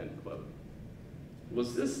knave, end quote.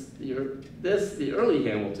 Was this the early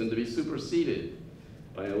Hamilton to be superseded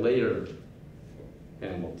by a later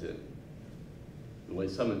Hamilton? The way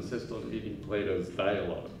some insist on reading Plato's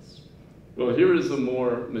dialogues. Well, here is a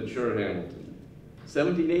more mature Hamilton.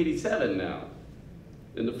 1787 now,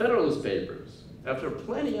 in the Federalist Papers, after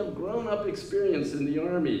plenty of grown-up experience in the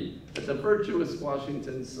Army, at the virtuous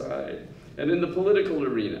Washington's side, and in the political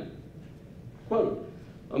arena. Quote,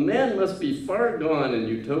 a man must be far gone in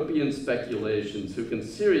utopian speculations who can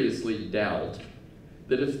seriously doubt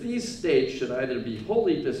that if these states should either be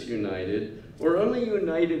wholly disunited or only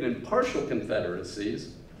united in partial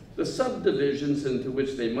confederacies, the subdivisions into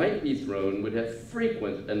which they might be thrown would have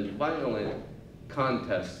frequent and violent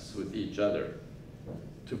contests with each other.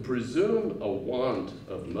 To presume a want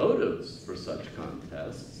of motives for such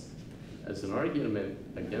contests as an argument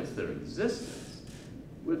against their existence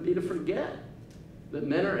would be to forget that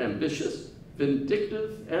men are ambitious,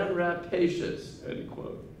 vindictive, and rapacious, end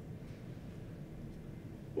quote.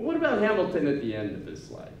 But what about Hamilton at the end of his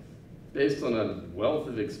life? based on a wealth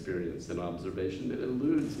of experience and observation that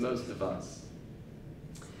eludes most of us.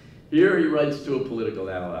 Here he writes to a political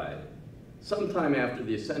ally, sometime after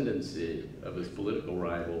the ascendancy of his political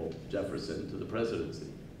rival, Jefferson, to the presidency.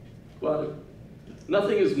 Quote,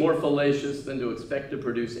 "Nothing is more fallacious than to expect to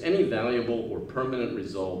produce any valuable or permanent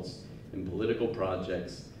results in political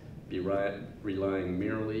projects relying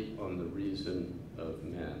merely on the reason of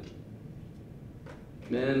men.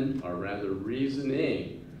 Men are rather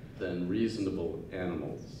reasoning than reasonable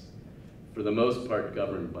animals, for the most part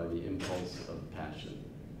governed by the impulse of passion."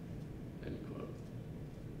 End quote.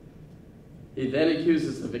 He then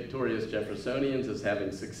accuses the victorious Jeffersonians as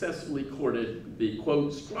having successfully courted the,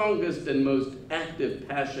 quote, "strongest and most active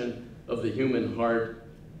passion of the human heart,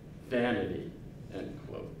 vanity," end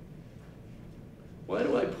quote. Why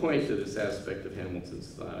do I point to this aspect of Hamilton's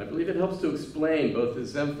thought? I believe it helps to explain both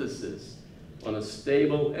his emphasis on a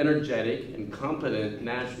stable, energetic, and competent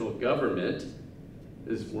national government,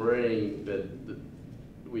 his worrying that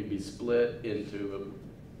we'd be split into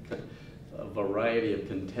a variety of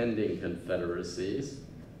contending confederacies,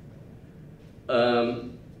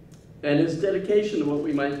 and his dedication to what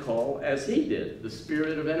we might call, as he did, the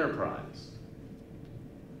spirit of enterprise.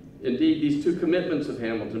 Indeed, these two commitments of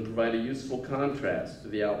Hamilton provide a useful contrast to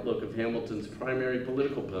the outlook of Hamilton's primary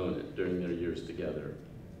political opponent during their years together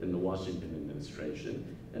in the Washington administration,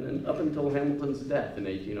 and then up until Hamilton's death in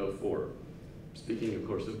 1804. Speaking, of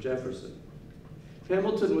course, of Jefferson.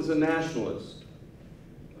 Hamilton was a nationalist.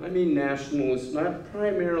 I mean nationalist, not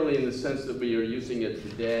primarily in the sense that we are using it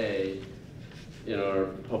today in our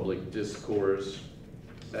public discourse,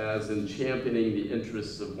 as in championing the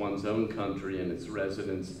interests of one's own country and its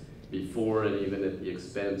residents before and even at the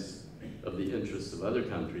expense of the interests of other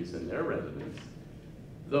countries and their residents,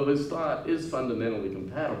 though his thought is fundamentally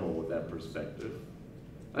compatible with that perspective.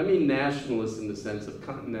 I mean nationalist in the sense of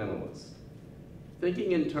continentalist,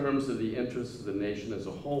 thinking in terms of the interests of the nation as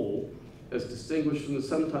a whole, as distinguished from the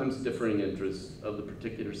sometimes differing interests of the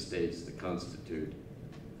particular states that constitute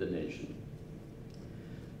the nation.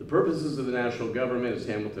 The purposes of the national government, as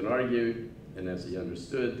Hamilton argued, and as he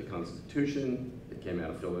understood the Constitution that came out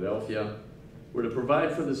of Philadelphia, were to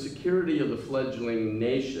provide for the security of the fledgling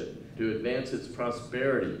nation, to advance its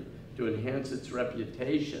prosperity, to enhance its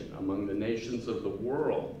reputation among the nations of the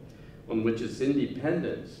world, on which its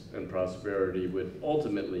independence and prosperity would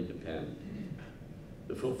ultimately depend.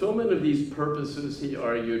 The fulfillment of these purposes, he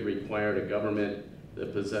argued, required a government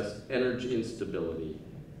that possessed energy and stability,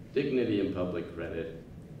 dignity and public credit,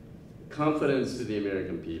 confidence to the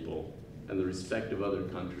American people, and the respect of other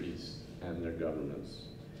countries and their governments.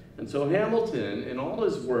 And so Hamilton, in all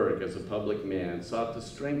his work as a public man, sought to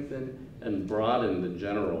strengthen and broaden the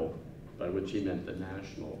general, by which he meant the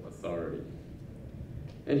national authority.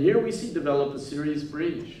 And here we see develop a serious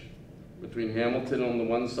breach between Hamilton on the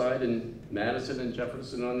one side and Madison and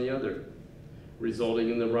Jefferson on the other, resulting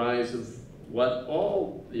in the rise of what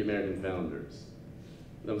all the American founders,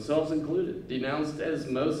 themselves included, denounced as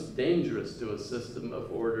most dangerous to a system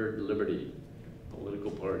of ordered liberty,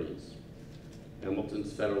 political parties.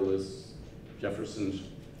 Hamilton's Federalists, Jefferson's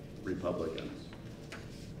Republicans.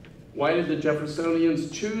 Why did the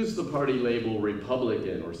Jeffersonians choose the party label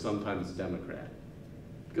Republican or sometimes Democrat?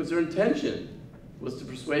 Because their intention was to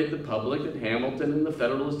persuade the public that Hamilton and the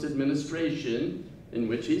Federalist administration in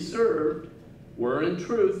which he served were in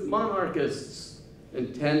truth monarchists,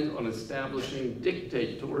 intent on establishing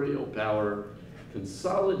dictatorial power,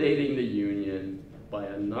 consolidating the Union by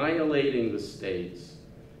annihilating the states,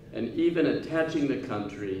 and even attaching the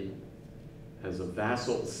country as a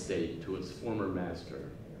vassal state to its former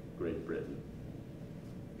master, Great Britain.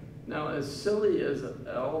 Now, as silly as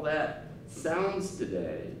all that sounds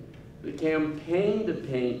today, the campaign to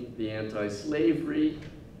paint the anti-slavery,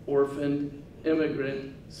 orphaned,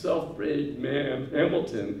 immigrant, self-made man,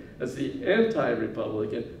 Hamilton, as the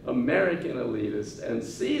anti-Republican, American elitist, and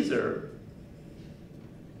Caesar,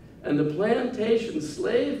 and the plantation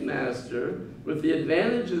slave master with the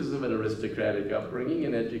advantages of an aristocratic upbringing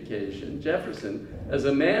and education, Jefferson, as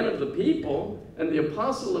a man of the people and the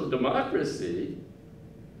apostle of democracy,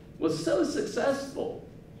 was so successful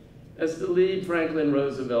as to lead Franklin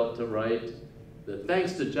Roosevelt to write that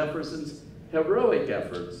thanks to Jefferson's heroic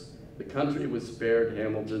efforts, the country was spared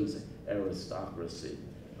Hamilton's aristocracy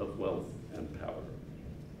of wealth and power.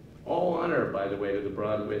 All honor, by the way, to the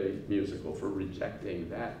Broadway musical for rejecting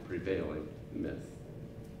that prevailing myth.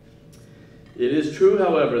 It is true,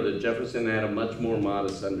 however, that Jefferson had a much more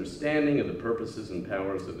modest understanding of the purposes and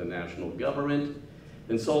powers of the national government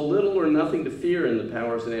and saw little or nothing to fear in the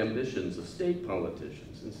powers and ambitions of state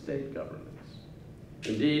politicians and state governments.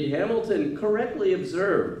 Indeed, Hamilton correctly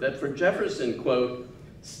observed that for Jefferson, quote,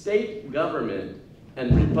 state government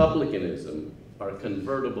and republicanism are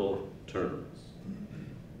convertible terms,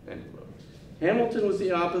 end quote. Hamilton was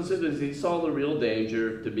the opposite, as he saw the real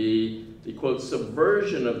danger to be the, quote,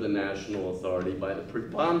 subversion of the national authority by the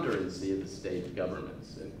preponderancy of the state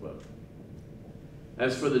governments, end quote.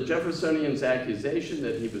 As for the Jeffersonians' accusation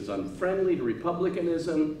that he was unfriendly to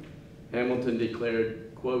republicanism, Hamilton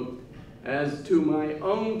declared, quote, as to my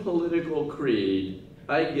own political creed,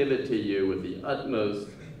 I give it to you with the utmost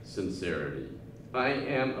sincerity. I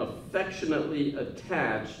am affectionately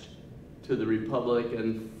attached to the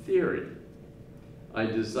Republican theory. I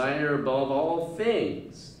desire above all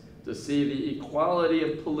things to see the equality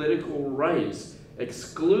of political rights,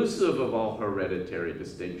 exclusive of all hereditary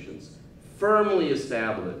distinctions, firmly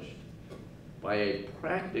established by a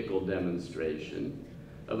practical demonstration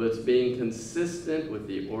of its being consistent with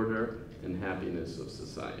the order and happiness of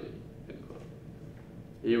society, end quote.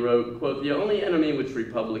 He wrote, quote, the only enemy which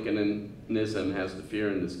republicanism has to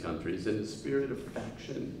fear in this country is in the spirit of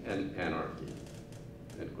faction and anarchy,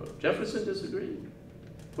 end quote. Jefferson disagreed.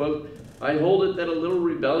 Quote, I hold it that a little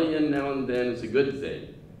rebellion now and then is a good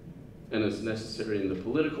thing and is necessary in the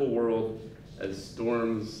political world as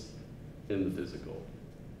storms in the physical,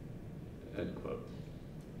 end quote.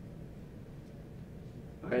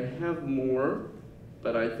 I have more,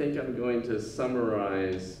 but I think I'm going to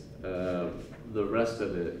summarize the rest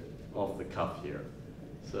of it off the cuff here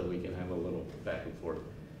so we can have a little back and forth.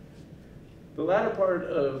 The latter part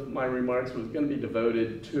of my remarks was going to be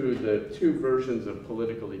devoted to the two versions of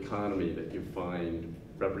political economy that you find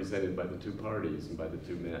represented by the two parties and by the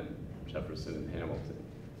two men, Jefferson and Hamilton.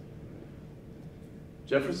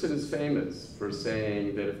 Jefferson is famous for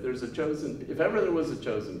saying that if ever there was a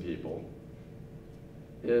chosen people,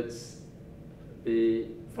 it's the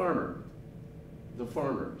farmer, the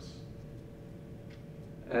farmers.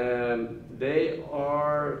 And they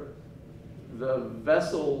are the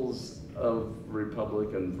vessels of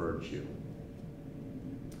Republican virtue,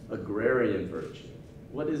 agrarian virtue.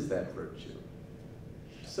 What is that virtue?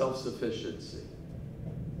 Self-sufficiency,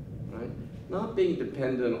 right? Not being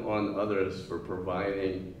dependent on others for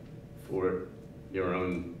providing for your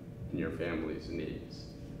own and your family's needs.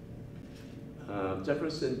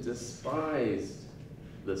 Jefferson despised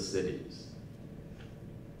the cities.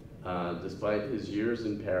 Despite his years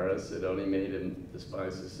in Paris, it only made him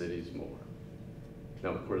despise the cities more. Now,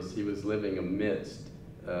 of course, he was living amidst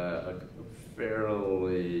a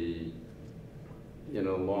fairly,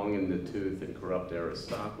 long in the tooth and corrupt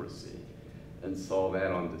aristocracy, and saw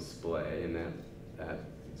that on display, and that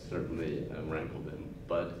certainly rankled him.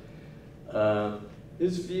 But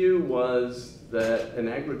his view was that an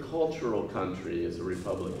agricultural country is a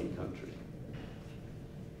Republican country.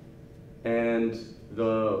 And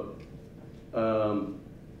the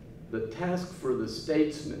task for the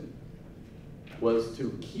statesman was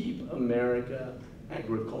to keep America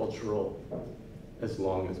agricultural as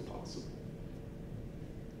long as possible.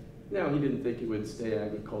 Now, he didn't think it would stay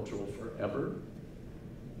agricultural forever,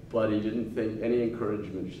 but he didn't think any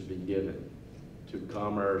encouragement should be given to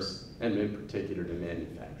commerce, and in particular to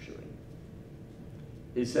manufacturing.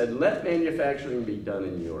 He said, let manufacturing be done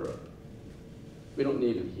in Europe. We don't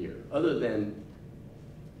need it here, other than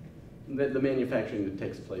the manufacturing that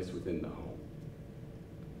takes place within the home.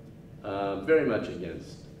 Very much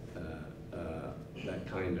against that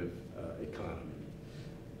kind of economy.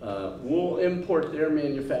 We'll import their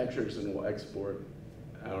manufacturers and we'll export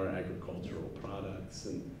our agricultural products.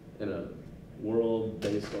 And in a world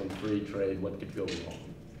based on free trade, what could go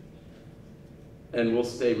wrong? And we'll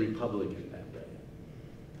stay Republican that way,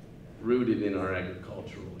 rooted in our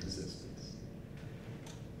agricultural existence.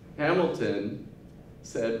 Hamilton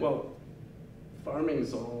said, well,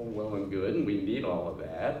 farming's all well and good, and we need all of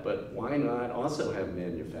that, but why not also have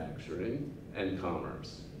manufacturing and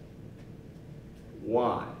commerce?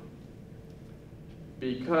 Why?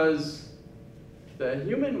 Because the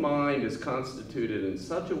human mind is constituted in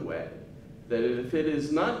such a way that if it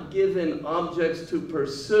is not given objects to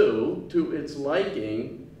pursue to its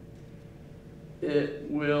liking, it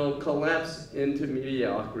will collapse into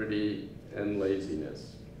mediocrity and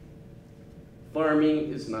laziness.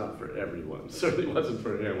 Farming is not for everyone. Certainly wasn't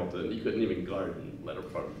for Hamilton. He couldn't even garden, let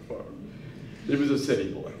alone farm. He was a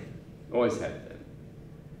city boy, always had been.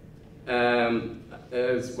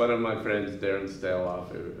 As one of my friends, Darren Staloff,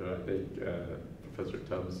 who I think Professor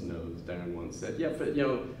Tubbs knows, Darren once said, yeah, but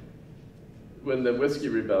when the Whiskey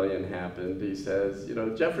Rebellion happened, he says,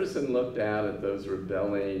 Jefferson looked out at those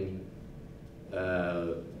rebelling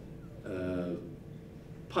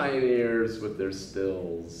pioneers with their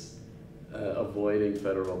stills, avoiding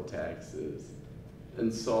federal taxes,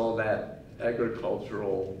 and saw that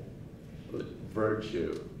agricultural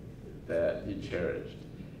virtue that he cherished.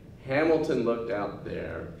 Hamilton looked out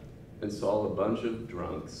there and saw a bunch of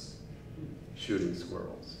drunks shooting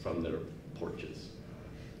squirrels from their porches.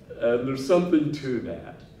 There's something to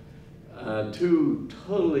that. Two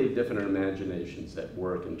totally different imaginations at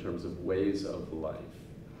work in terms of ways of life.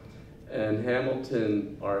 And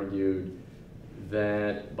Hamilton argued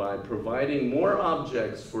that by providing more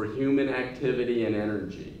objects for human activity and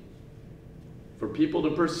energy, for people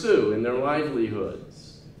to pursue in their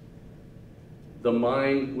livelihoods, the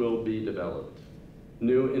mind will be developed.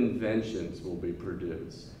 New inventions will be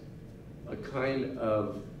produced. A kind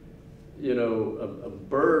of, a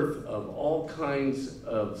birth of all kinds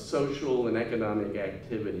of social and economic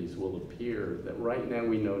activities will appear that right now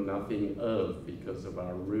we know nothing of because of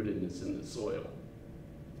our rootedness in the soil,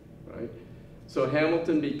 right? So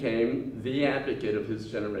Hamilton became the advocate of his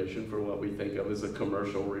generation for what we think of as a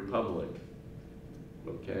commercial republic,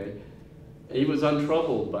 okay? He was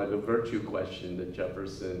untroubled by the virtue question that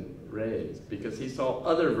Jefferson raised because he saw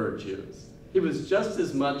other virtues. He was just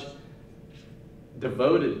as much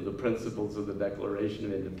devoted to the principles of the Declaration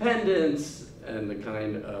of Independence and the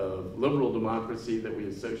kind of liberal democracy that we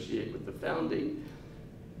associate with the founding,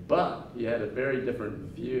 but he had a very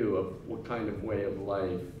different view of what kind of way of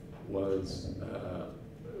life would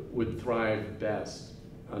thrive best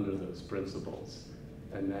under those principles.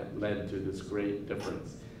 And that led to this great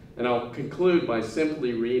difference. And I'll conclude by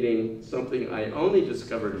simply reading something I only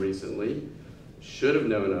discovered recently, should have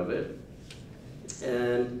known of it.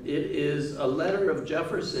 And it is a letter of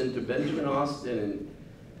Jefferson to Benjamin Austin in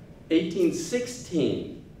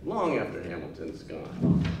 1816, long after Hamilton's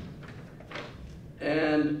gone.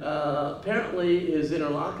 And apparently his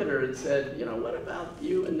interlocutor had said, what about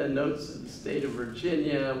you in the notes of the state of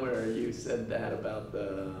Virginia where you said that about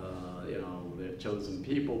the chosen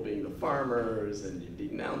people being the farmers and you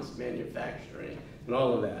denounced manufacturing and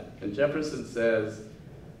all of that. And Jefferson says,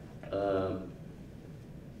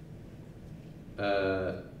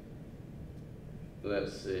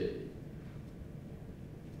 let's see.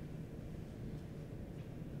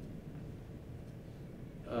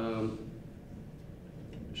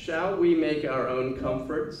 Shall we make our own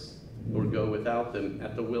comforts or go without them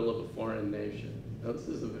at the will of a foreign nation? Now,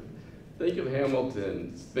 think of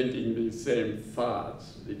Hamilton thinking these same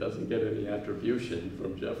thoughts. He doesn't get any attribution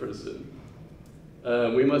from Jefferson.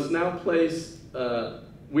 We must now place the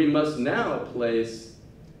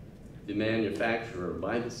manufacturer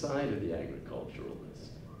by the side of the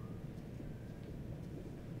agriculturalist.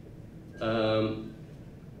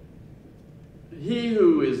 He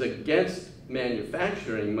who is against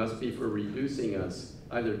manufacturing must be for reducing us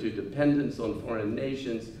either to dependence on foreign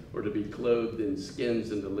nations or to be clothed in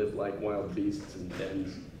skins and to live like wild beasts in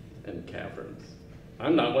dens and caverns.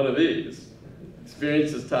 I'm not one of these.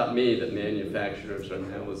 Experience has taught me that manufacturers are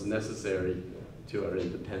now as necessary to our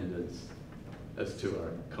independence as to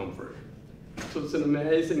our comfort. So it's an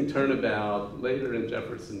amazing turnabout later in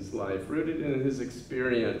Jefferson's life, rooted in his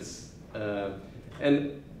experience.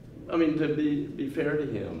 And I mean, to be fair to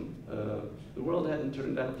him, the world hadn't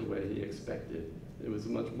turned out the way he expected. It was a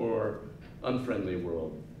much more unfriendly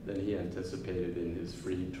world than he anticipated in his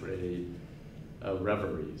free trade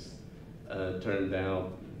reveries. Turned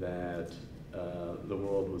out that the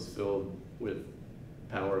world was filled with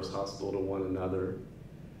powers hostile to one another,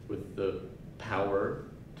 with the power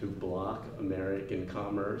to block American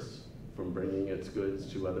commerce from bringing its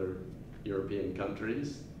goods to other European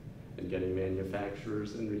countries and getting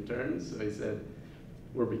manufacturers in return. So he said,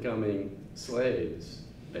 we're becoming slaves,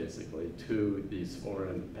 basically, to these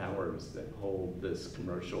foreign powers that hold this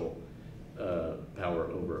commercial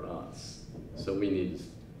power over us. So we need to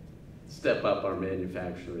step up our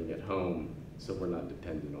manufacturing at home so we're not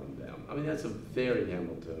dependent on them. I mean, that's a very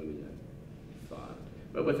Hamiltonian thought.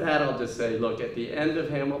 But with that, I'll just say, look, at the end of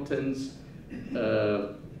Hamilton's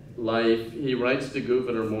life, he writes to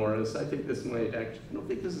Gouverneur Morris. I think this might actually, I don't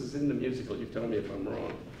think this is in the musical. You tell me if I'm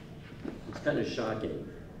wrong. It's kind of shocking.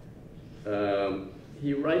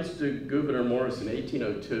 He writes to Gouverneur Morris in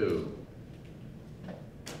 1802.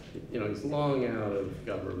 He's long out of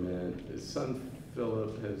government. His son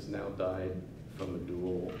Philip has now died from a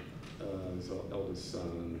duel, his eldest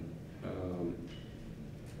son.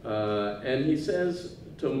 And he says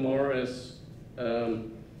to Morris,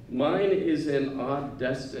 mine is an odd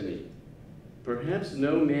destiny. Perhaps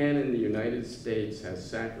no man in the United States has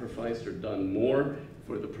sacrificed or done more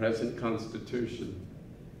for the present Constitution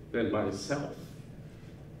than myself.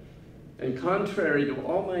 And contrary to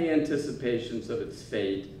all my anticipations of its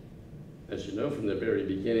fate, As you know from the very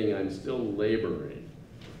beginning, I'm still laboring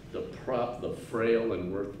to prop the frail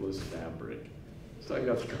and worthless fabric. So I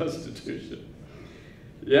got the Constitution.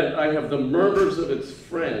 Yet I have the murmurs of its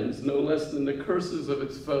friends, no less than the curses of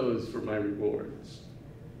its foes for my rewards.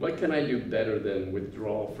 What can I do better than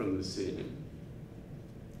withdraw from the scene?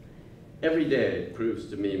 Every day it proves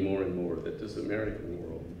to me more and more that this American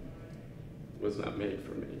world was not made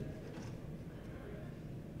for me.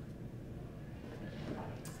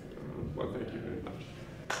 Well, thank you very much.